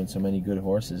who's driven so many good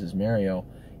horses as Mario,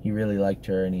 he really liked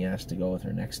her, and he asked to go with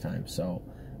her next time. So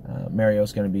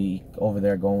Mario's going to be over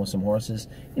there going with some horses.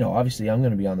 You know, obviously I'm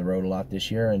going to be on the road a lot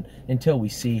this year, and until we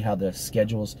see how the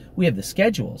schedules, we have the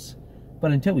schedules,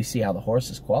 but until we see how the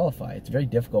horses qualify, it's very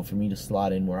difficult for me to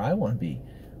slot in where I want to be.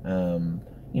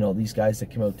 You know, these guys that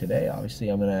come out today, obviously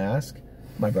I'm going to ask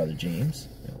my brother James.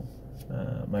 You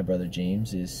know, my brother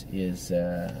James is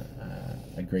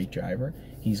a great driver.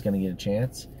 He's going to get a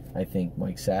chance. I think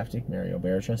Mike Safdie, Mario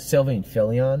Bergeron, Sylvain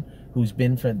Filion, who's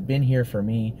been here for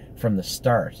me from the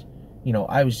start. You know,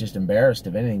 I was just embarrassed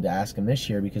of anything to ask him this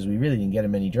year because we really didn't get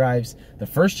him many drives. The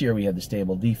first year we had the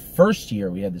stable,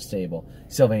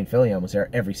 Sylvain Filion was there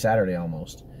every Saturday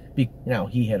almost. Now,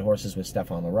 he had horses with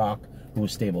Stefan LaRock, who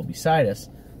was stable beside us.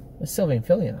 But Sylvain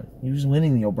Filion, he was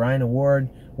winning the O'Brien Award,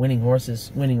 winning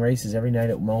races every night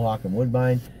at Mohawk and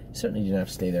Woodbine. He certainly didn't have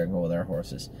to stay there and go with our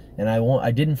horses. And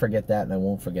I didn't forget that, and I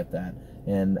won't forget that.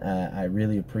 And I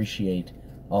really appreciate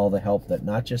all the help that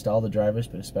not just all the drivers,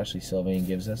 but especially Sylvain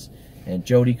gives us. And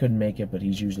Jody couldn't make it, but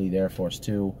he's usually there for us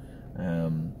too.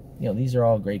 You know, these are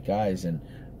all great guys, and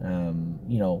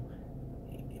you know,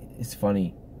 it's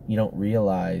funny. You don't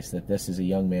realize that this is a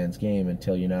young man's game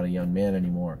until you're not a young man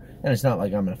anymore. And it's not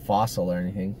like I'm a fossil or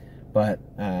anything, but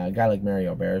a guy like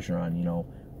Mario Bergeron, you know,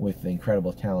 with the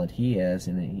incredible talent he has,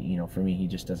 and you know, for me, he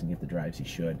just doesn't get the drives he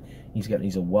should.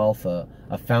 He's a wealth, a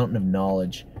fountain of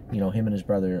knowledge. You know, him and his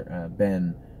brother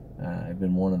Ben have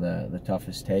been one of the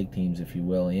toughest tag teams, if you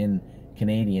will, in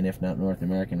Canadian, if not North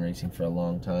American racing for a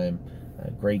long time.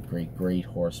 Great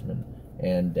horseman,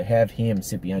 and to have him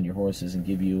sit behind your horses and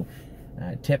give you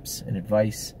tips and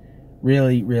advice,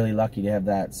 really lucky to have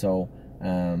that. So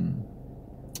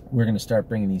we're going to start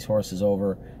bringing these horses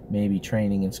over, maybe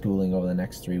training and schooling over the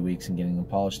next 3 weeks and getting them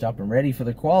polished up and ready for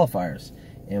the qualifiers.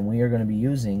 And we are going to be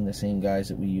using the same guys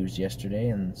that we used yesterday,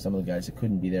 and some of the guys that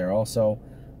couldn't be there also.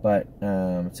 But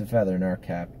it's a feather in our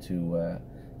cap to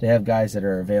have guys that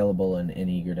are available and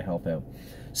eager to help out.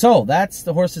 So that's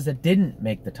the horses that didn't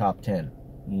make the top 10.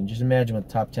 You can just imagine what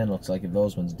the top 10 looks like if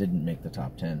those ones didn't make the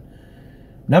top 10.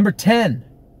 Number 10,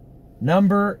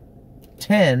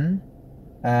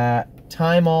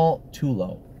 Time-All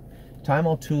Tulo.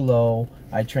 Time-All Tulo,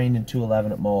 I trained in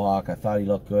 211 at Mohawk. I thought he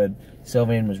looked good.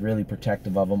 Sylvain was really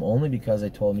protective of him, only because I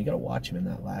told him, you got to watch him in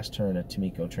that last turn at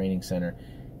Tomiko Training Center.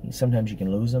 Sometimes you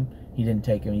can lose him. He didn't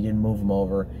take him. He didn't move him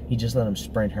over. He just let him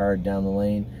sprint hard down the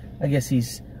lane. I guess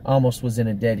he's almost was in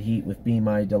a dead heat with Be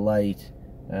My Delight.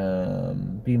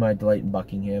 Be My Delight in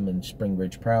Buckingham and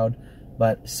Springbridge Proud.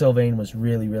 But Sylvain was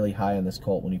really high on this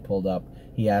colt when he pulled up.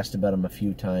 He asked about him a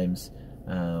few times.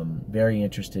 Very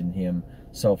interested in him.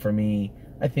 So for me,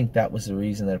 I think that was the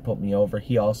reason that it put me over.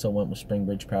 He also went with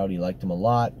Springbridge Proud. He liked him a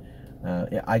lot.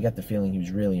 I got the feeling he was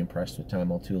really impressed with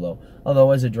Time-All Tulo.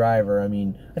 Although as a driver, I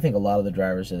mean, I think a lot of the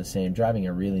drivers are the same. Driving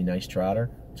a really nice trotter,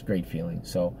 it's a great feeling.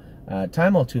 So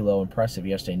Time-All Tulo, impressive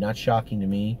yesterday. Not shocking to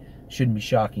me. Shouldn't be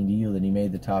shocking to you that he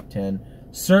made the top 10.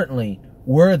 Certainly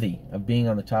worthy of being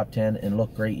on the top 10 and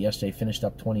looked great yesterday. Finished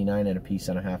up 29 at a piece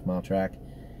on a half-mile track.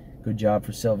 Good job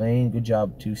for Sylvain. Good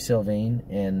job to Sylvain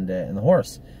and the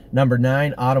horse. Number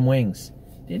 9, Autumn Wings.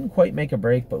 Didn't quite make a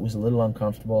break, but was a little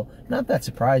uncomfortable. Not that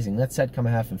surprising. That set come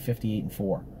a half in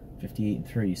 58-4,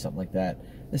 58-3, something like that.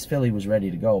 This filly was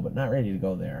ready to go, but not ready to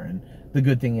go there. And the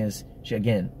good thing is, she,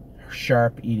 again,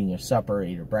 sharp, eating her supper,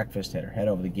 ate her breakfast, had her head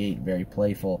over the gate, very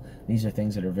playful. These are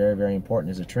things that are very, very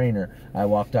important as a trainer.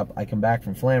 I come back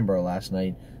from Flamborough last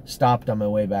night, stopped on my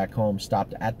way back home,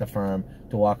 stopped at the farm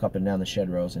to walk up and down the shed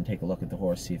rows and take a look at the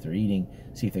horse, see if they're eating,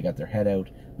 see if they got their head out.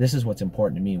 This is what's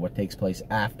important to me. What takes place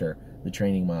after the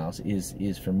training miles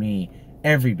is for me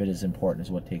every bit as important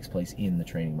as what takes place in the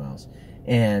training miles.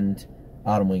 And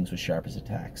Autumn Wings was sharp as a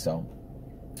tack. So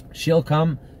she'll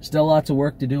come. Still lots of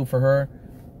work to do for her.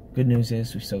 Good news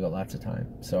is we've still got lots of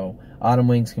time. So Autumn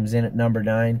Wings comes in at number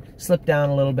 9, slipped down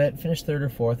a little bit, finished 3rd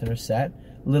or 4th in her set.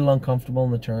 A little uncomfortable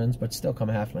in the turns, but still come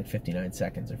half in like 59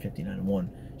 seconds or 59.1.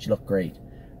 She looked great.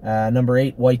 Number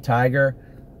 8, White Tiger.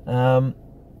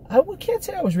 I can't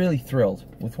say I was really thrilled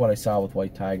with what I saw with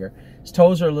White Tiger. His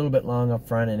toes are a little bit long up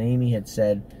front, and Amy had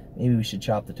said maybe we should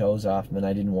chop the toes off him, and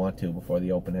I didn't want to before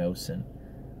the open house. And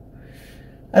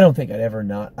I don't think I'd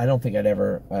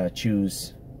ever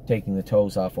choose taking the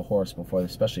toes off a horse before,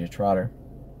 especially a trotter,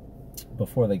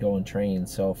 before they go and train.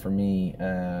 So for me,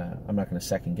 I'm not going to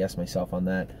second guess myself on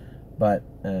that. But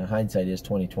hindsight is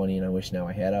 20/20, and I wish now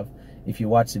I had of. If you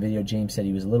watch the video, James said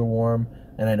he was a little warm,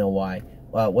 and I know why.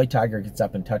 White Tiger gets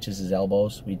up and touches his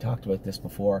elbows. We talked about this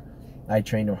before. I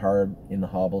trained him hard in the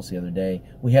hobbles the other day.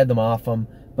 We had them off him,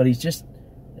 but he's just,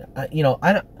 you know,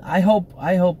 I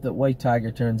hope that White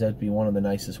Tiger turns out to be one of the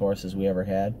nicest horses we ever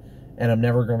had. And I'm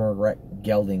never going to regret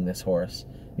gelding this horse,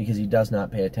 because he does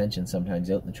not pay attention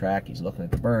sometimes out in the track. He's looking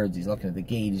at the birds, he's looking at the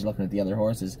gate, he's looking at the other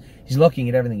horses, he's looking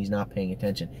at everything, he's not paying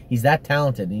attention. He's that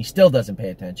talented, and he still doesn't pay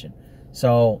attention.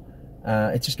 So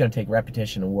it's just going to take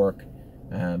repetition and work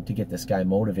to get this guy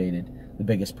motivated. The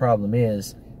biggest problem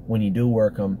is, when you do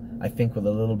work him, I think with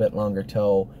a little bit longer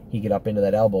toe, he get up into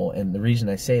that elbow. And the reason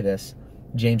I say this,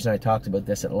 James and I talked about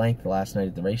this at length last night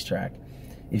at the racetrack.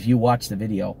 If you watch the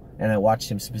video, and I watched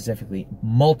him specifically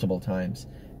multiple times,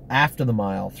 after the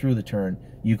mile, through the turn,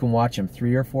 you can watch him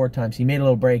 3 or 4 times. He made a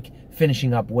little break,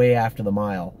 finishing up way after the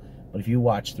mile. But if you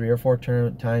watch 3 or 4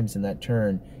 times in that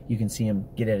turn, you can see him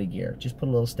get out of gear. Just put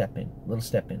a little step in, little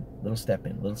step in, little step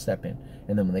in, little step in.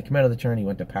 And then when they come out of the turn, he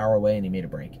went to power away and he made a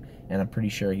break. And I'm pretty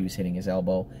sure he was hitting his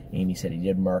elbow. Amy said he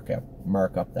did mark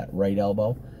up that right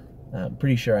elbow. I'm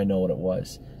pretty sure I know what it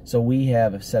was. So we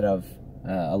have a set of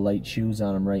light shoes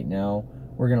on him right now.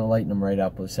 We're going to lighten him right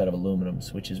up with a set of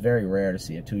aluminums, which is very rare to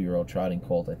see a 2-year-old trotting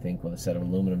colt, I think, with a set of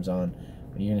aluminums on.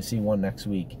 But you're going to see one next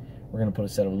week. We're going to put a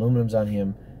set of aluminums on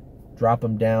him, drop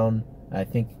him down. I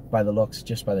think by the looks,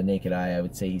 just by the naked eye, I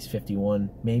would say he's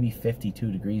 51, maybe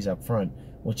 52 degrees up front,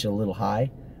 which is a little high.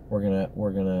 We're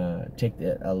gonna take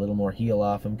a little more heel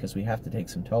off him, because we have to take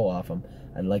some toe off him.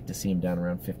 I'd like to see him down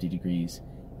around 50 degrees,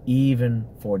 even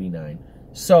 49.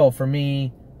 So for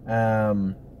me,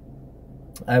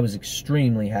 I was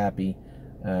extremely happy.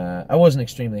 I wasn't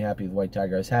extremely happy with White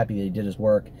Tiger. I was happy that he did his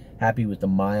work, happy with the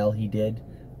mile he did,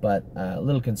 but a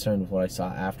little concerned with what I saw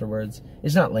afterwards.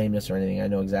 It's not lameness or anything. I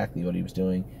know exactly what he was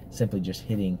doing, simply just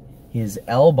hitting his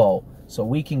elbow. So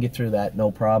we can get through that,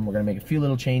 no problem. We're going to make a few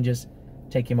little changes,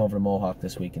 take him over to Mohawk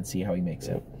this week and see how he makes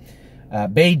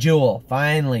out. Bay Jewel,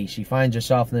 finally, she finds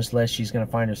herself in this list. She's going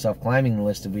to find herself climbing the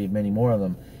list if we have many more of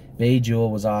them. Bay Jewel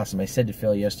was awesome. I said to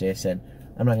Phil yesterday, I said,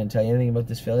 I'm not going to tell you anything about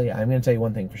this filly. I'm going to tell you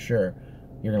one thing for sure.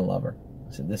 You're going to love her.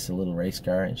 I said, this is a little race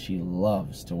car, and she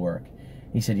loves to work.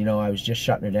 He said, you know, I was just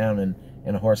shutting her down,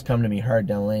 and a horse come to me hard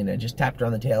down the lane. I just tapped her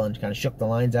on the tail and kind of shook the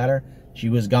lines at her. She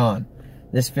was gone.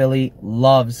 This filly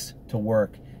loves to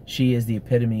work. She is the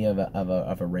epitome of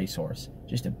a racehorse.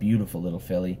 Just a beautiful little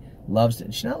filly. Loves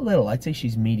it. She's not little. I'd say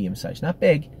she's medium-sized. Not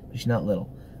big, but she's not little.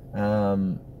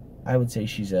 I would say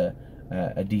she's a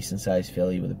decent-sized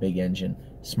filly with a big engine.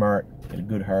 Smart. Got a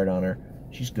good heart on her.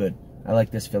 She's good. I like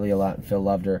this filly a lot, and Phil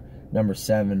loved her. Number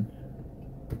 7,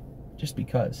 just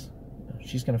because.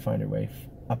 She's going to find her way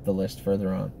up the list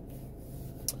further on.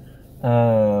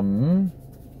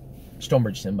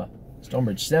 Stonebridge Simba.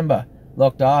 Stonebridge Simba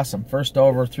looked awesome. First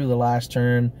over through the last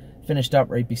turn. Finished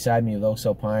up right beside me with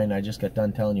Oso Pine. I just got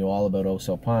done telling you all about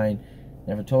Oso Pine.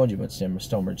 Never told you about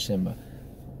Stonebridge Simba.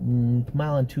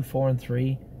 Mile and 2, 4, and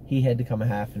 3. He had to come a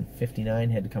half in 59.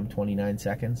 Had to come 29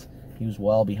 seconds. He was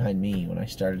well behind me when I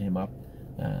started him up.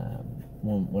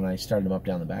 When I started him up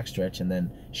down the backstretch, and then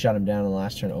shut him down in the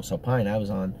last turn. Oso Pine, I was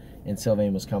on, and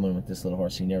Sylvain was coming with this little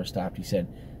horse. He never stopped. He said,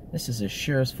 this is the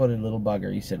surest-footed little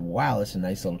bugger. He said, wow, this is a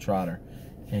nice little trotter.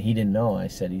 And he didn't know. I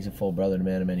said, he's a full brother to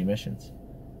Man of Many Missions.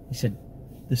 He said,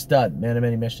 the stud, Man of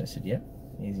Many Missions. I said, yeah,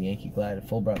 he's a Yankee Glide, a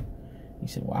full brother. He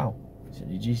said, wow. He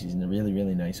said, geez, he's a really,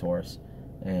 really nice horse.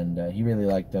 And he really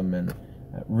liked him, and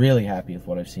Really happy with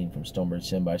what I've seen from Stonebridge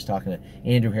Simba. I was talking to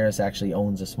Andrew Harris, actually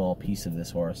owns a small piece of this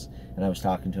horse, and I was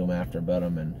talking to him after about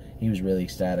him, and he was really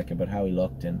ecstatic about how he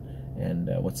looked and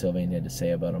what Sylvain had to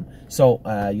say about him. So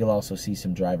you'll also see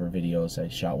some driver videos. I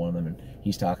shot one of them, and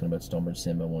he's talking about Stonebridge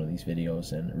Simba in one of these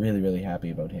videos, and really, really happy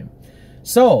about him.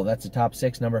 So that's the top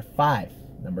 6. Number 5.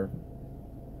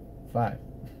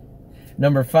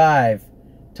 Number 5,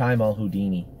 Time Al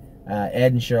Houdini.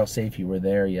 Ed and Cheryl Safey were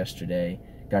there yesterday.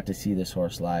 Got to see this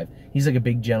horse live. He's like a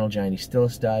big gentle giant. He's still a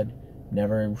stud.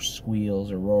 Never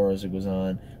squeals or roars or goes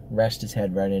on. Rest his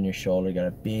head right on your shoulder. Got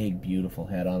a big, beautiful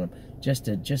head on him. Just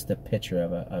a picture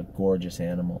of a gorgeous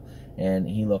animal. And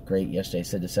he looked great yesterday. I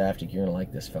said to Safdie, you're going to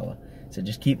like this fella. I said,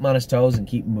 just keep him on his toes and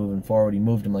keep him moving forward. He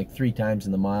moved him like 3 times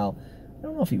in the mile. I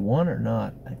don't know if he won or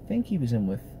not. I think he was in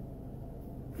with...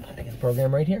 I got the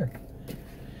program right here.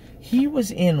 He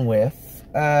was in with...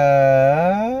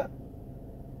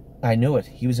 I knew it.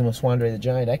 He was in with Swandre the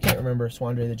Giant. I can't remember if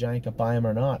Swandre the Giant got by him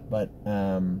or not, but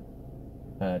Time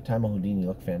Al Houdini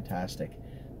looked fantastic.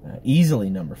 Easily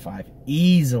number 5.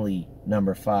 Easily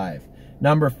number 5.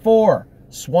 Number 4,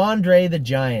 Swandre the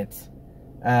Giant.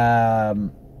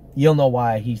 You'll know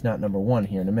why he's not number 1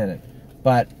 here in a minute.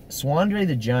 But Swandre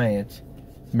the Giant,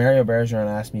 Mario Bergeron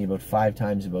asked me about 5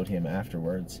 times about him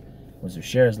afterwards. Was there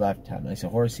shares left? How nice a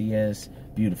horse he is,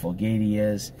 beautiful gait he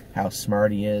is, how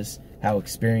smart he is, how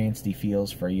experienced he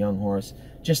feels for a young horse.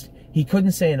 Just, he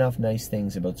couldn't say enough nice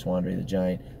things about Swandre the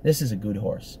Giant. This is a good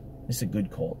horse. This is a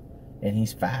good colt. And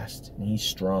he's fast, and he's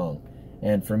strong.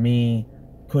 And for me,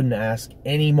 couldn't ask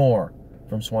any more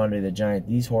from Swandre the Giant.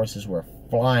 These horses were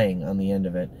flying on the end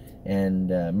of it, and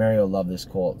Mario loved this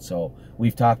colt. So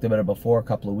we've talked about it before. A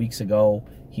couple of weeks ago,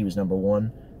 he was number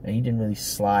 1, and he didn't really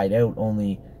slide out.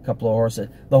 Only a couple of horses.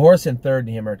 The horse and 3rd and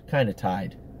him are kind of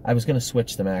tied. I was going to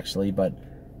switch them, actually, but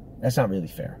that's not really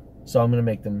fair. So I'm going to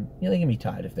make them, they can be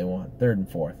tied if they want, 3rd and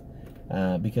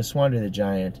 4th. Because Swandre the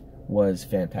Giant was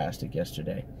fantastic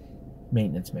yesterday.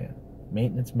 Maintenance Man.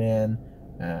 Maintenance Man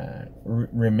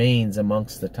remains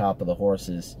amongst the top of the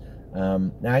horses.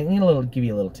 Now I'm going to give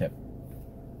you a little tip,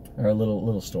 or a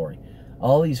little story.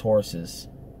 All these horses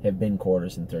have been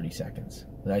quarters in 30 seconds.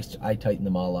 I tighten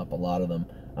them all up, a lot of them,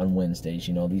 on Wednesdays.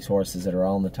 You know, these horses that are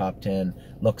all in the top 10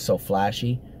 look so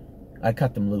flashy. I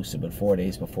cut them loose about 4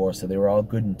 days before, so they were all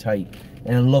good and tight,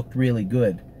 and looked really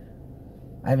good.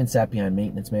 I haven't sat behind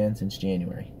Maintenance Man since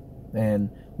January,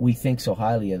 and we think so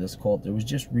highly of this colt. There was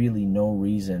just really no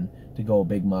reason to go a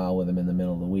big mile with him in the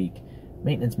middle of the week.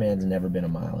 Maintenance Man's never been a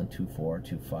mile in 2.4,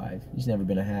 2.5. He's never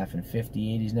been a half in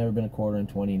 58. He's never been a quarter in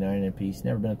 29 and a piece. He's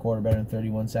never been a quarter better than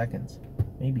 31 seconds.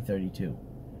 Maybe 32.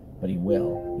 But he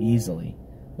will, easily.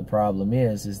 The problem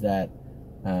is that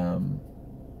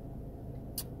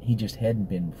he just hadn't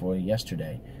been before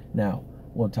yesterday. Now,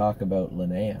 we'll talk about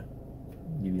Linnea.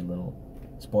 Give you a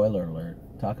little spoiler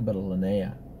alert. Talk about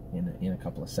Linnea in a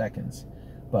couple of seconds.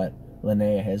 But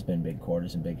Linnea has been big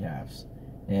quarters and big halves.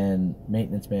 And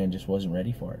Maintenance Man just wasn't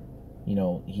ready for it. You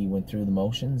know, he went through the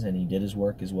motions and he did his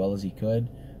work as well as he could,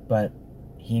 but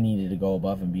he needed to go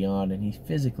above and beyond, and he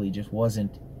physically just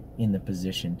wasn't in the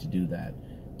position to do that.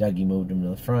 Dougie moved him to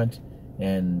the front,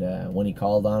 and when he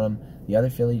called on him, the other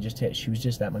filly she was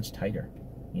just that much tighter,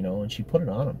 you know, and she put it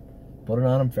on him. Put it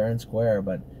on him fair and square,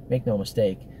 but make no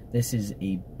mistake, this is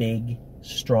a big,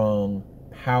 strong,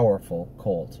 powerful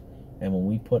colt. And when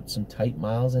we put some tight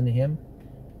miles into him,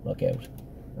 look out.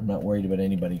 I'm not worried about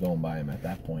anybody going by him at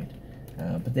that point.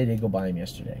 But they did go by him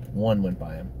yesterday. One went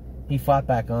by him. He fought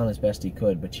back on as best he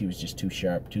could, but she was just too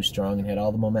sharp, too strong, and had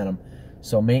all the momentum.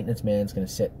 So Maintenance Man's going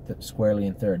to sit squarely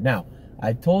in 3rd. Now,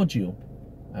 I've told you,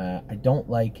 I don't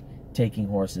like taking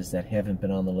horses that haven't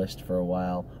been on the list for a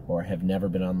while or have never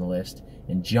been on the list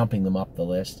and jumping them up the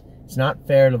list. It's not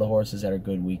fair to the horses that are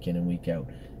good week in and week out.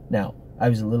 Now, I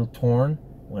was a little torn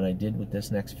when I did with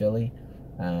this next filly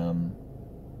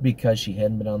because she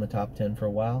hadn't been on the top 10 for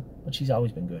a while, but she's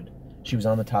always been good. She was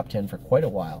on the top 10 for quite a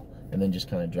while and then just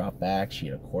kind of dropped back. She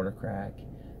had a quarter crack.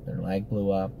 Her leg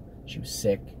blew up. She was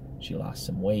sick. She lost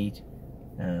some weight.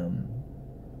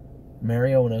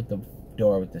 Mario went out the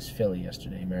door with this filly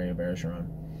yesterday, Mario Bergeron.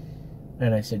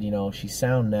 And I said, you know, she's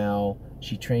sound now.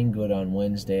 She trained good on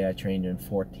Wednesday. I trained her in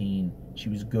 14. She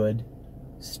was good,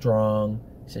 strong.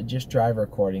 I said, just drive her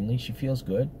accordingly. She feels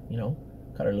good, you know.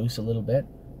 Cut her loose a little bit,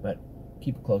 but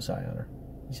keep a close eye on her.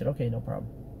 He said, okay, no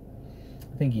problem.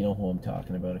 I think you know who I'm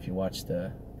talking about if you watched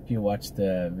the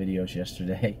videos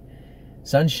yesterday.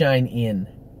 Sunshine Inn.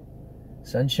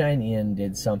 Sunshine Inn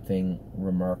did something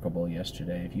remarkable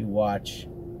yesterday. If you watch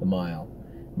the mile,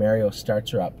 Mario starts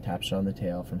her up, taps her on the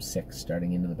tail from 6,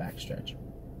 starting into the backstretch.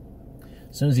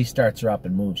 As soon as he starts her up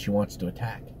and moves, she wants to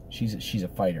attack. She's a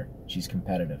fighter. She's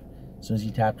competitive. As soon as he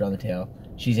tapped her on the tail,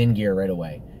 she's in gear right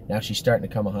away. Now she's starting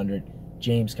to come 100.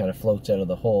 James kind of floats out of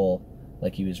the hole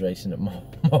like he was racing at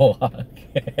Mohawk.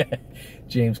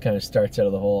 James kind of starts out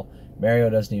of the hole.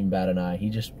 Mario doesn't even bat an eye. He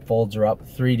just folds her up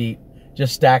 3 deep,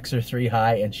 just stacks her 3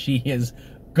 high, and she is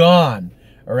gone.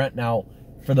 All right, now,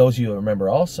 for those of you who remember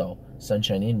also,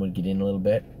 Sunshine Inn would get in a little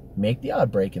bit, make the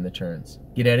odd break in the turns,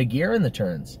 get out of gear in the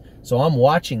turns. So I'm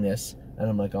watching this, and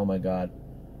I'm like, oh my God,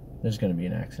 there's going to be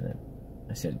an accident.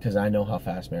 I said, because I know how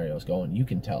fast Mario's going. You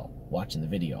can tell, watching the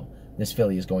video. This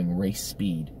filly is going race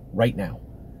speed right now.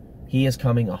 He is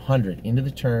coming 100 into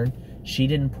the turn. She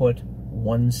didn't put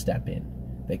 1 step in.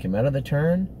 They came out of the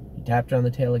turn. He tapped her on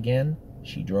the tail again.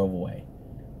 She drove away.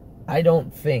 I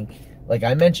don't think, like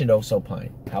I mentioned Oso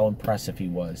Pine, how impressive he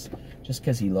was, just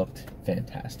because he looked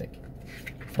fantastic.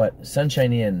 But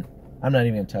Sunshine Inn, I'm not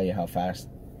even going to tell you how fast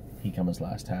he come his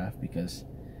last half, because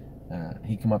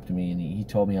he come up to me and he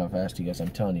told me how fast. He goes, I'm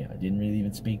telling you, I didn't really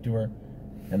even speak to her.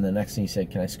 And the next thing he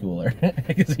said, can I school her?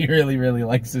 Because he really, really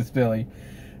likes this filly.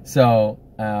 So,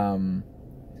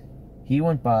 he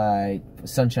went by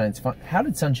Sunshine's... How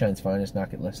did Sunshine's Finest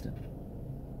not get listed?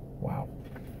 Wow.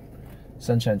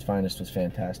 Sunshine's Finest was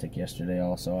fantastic yesterday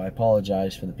also. I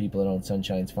apologize for the people that own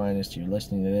Sunshine's Finest. You're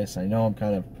listening to this. I know I'm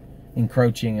kind of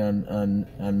encroaching on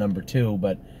number 2,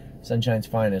 but Sunshine's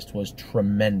Finest was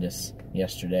tremendous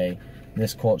yesterday.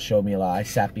 This colt showed me a lot. I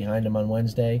sat behind him on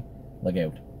Wednesday. Look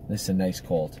out. This is a nice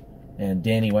colt. And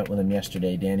Danny went with him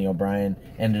yesterday. Danny O'Brien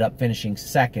ended up finishing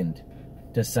 2nd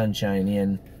to Sunshine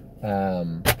Inn.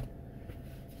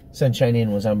 Sunshine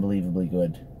Inn was unbelievably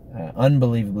good.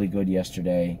 Unbelievably good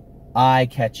yesterday.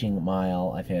 Eye-catching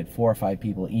mile. I've had 4 or 5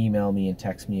 people email me and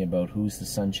text me about who's the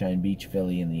Sunshine Beach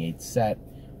filly in the 8th set.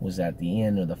 Was that the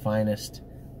Inn or the Finest?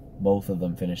 Both of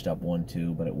them finished up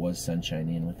 1-2, but it was Sunshine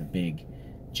Inn with a big,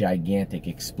 gigantic,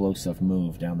 explosive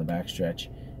move down the backstretch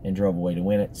and drove away to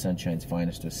win it. Sunshine's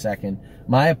Finest was 2nd.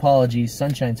 My apologies.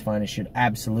 Sunshine's Finest should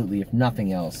absolutely, if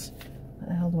nothing else... How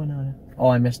the hell do I know? Oh,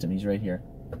 I missed him. He's right here.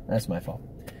 That's my fault.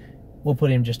 We'll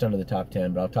put him just under the top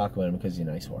 10, but I'll talk about him because he's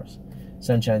a nice horse.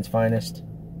 Sunshine's Finest,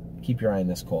 keep your eye on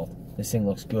this colt. This thing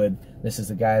looks good. This is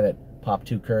the guy that popped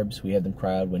 2 curbs. We had them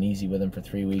crowd, went easy with him for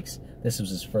 3 weeks. This was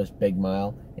his first big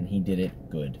mile, and he did it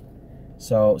good.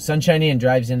 So Sunshine Inn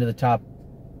drives into the top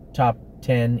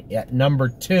 10 at number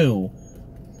 2.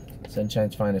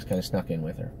 Sunshine's Finest kind of snuck in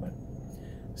with her, but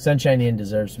Sunshine Inn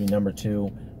deserves to be number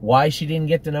 2. Why she didn't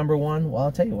get to number 1? Well,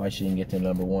 I'll tell you why she didn't get to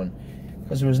number 1.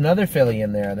 Because there was another filly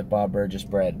in there that Bob Burgess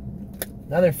bred.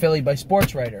 Another filly by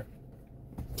Sports Writer.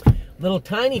 Little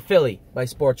tiny filly by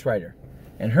Sports Writer.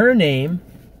 And her name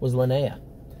was Linnea.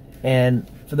 And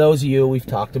for those of you, we've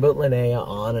talked about Linnea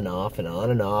on and off and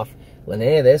on and off.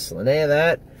 Linnea this, Linnea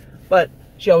that. But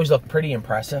she always looked pretty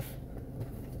impressive.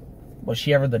 Was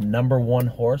she ever the number 1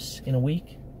 horse in a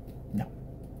week? No.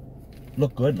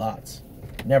 Looked good, lots.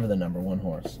 Never the number 1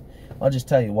 horse. I'll just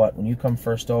tell you what, when you come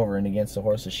first over and against the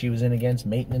horses she was in against,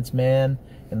 Maintenance Man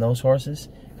and those horses,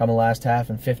 come the last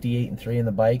half and 58-3 in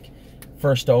the bike,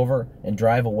 first over and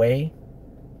drive away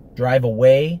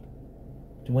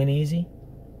to win easy,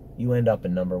 you end up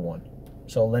in number 1.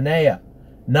 So Linnea,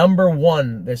 number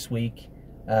 1 this week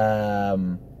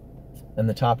in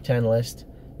the top 10 list.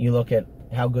 You look at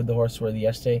how good the horses were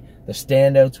yesterday. The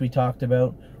standouts we talked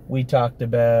about,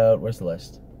 where's the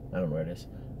list? I don't know where it is.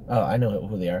 Oh, I know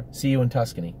who they are. See You in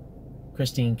Tuscany,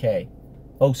 Christine K,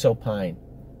 Oso Pine,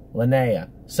 Linnea,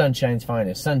 Sunshine's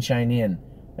Finest, Sunshine Inn.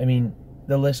 I mean,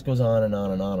 the list goes on and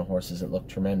on and on of horses that look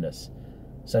tremendous.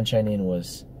 Sunshine Inn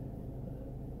was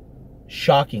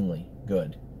shockingly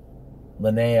good.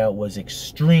 Linnea was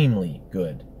extremely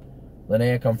good.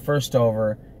 Linnea come first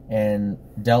over and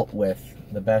dealt with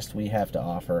the best we have to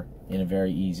offer in a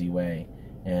very easy way.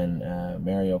 And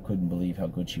Mario couldn't believe how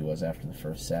good she was after the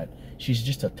first set. She's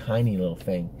just a tiny little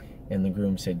thing. And the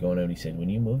groom said, going out, he said, when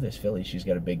you move this filly, she's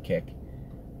got a big kick.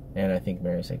 And I think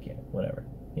Mario's like, yeah, whatever.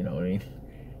 You know what I mean?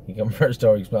 He comes first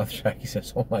over, he's mouth track, he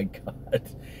says, oh my God.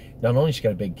 Not only she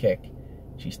got a big kick,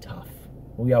 she's tough.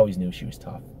 We always knew she was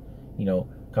tough. You know,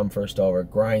 come first over,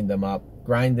 grind them up,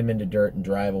 grind them into dirt and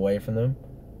drive away from them.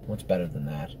 What's better than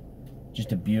that?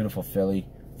 Just a beautiful filly,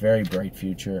 very bright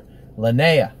future.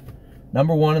 Linnea,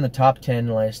 number 1 in the top 10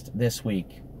 list this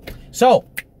week. So,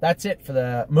 that's it for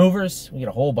the movers. We get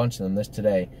a whole bunch of them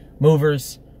today.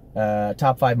 Movers,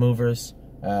 top 5 movers,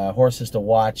 horses to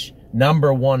watch.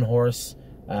 Number 1 horse,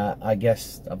 I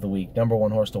guess, of the week. Number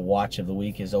 1 horse to watch of the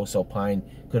week is Oso Pine.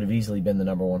 Could have easily been the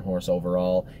number 1 horse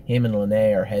overall. Him and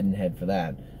Linnea are head and head for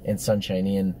that. And Sunshine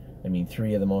Inn, I mean,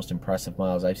 3 of the most impressive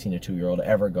miles I've seen a 2-year-old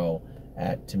ever go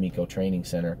at Tomiko Training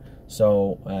Center.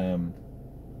 So,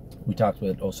 We talked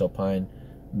with Oh So Pine.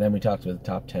 Then we talked with the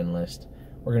top 10 list.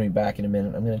 We're going to be back in a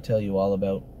minute. I'm going to tell you all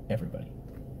about everybody.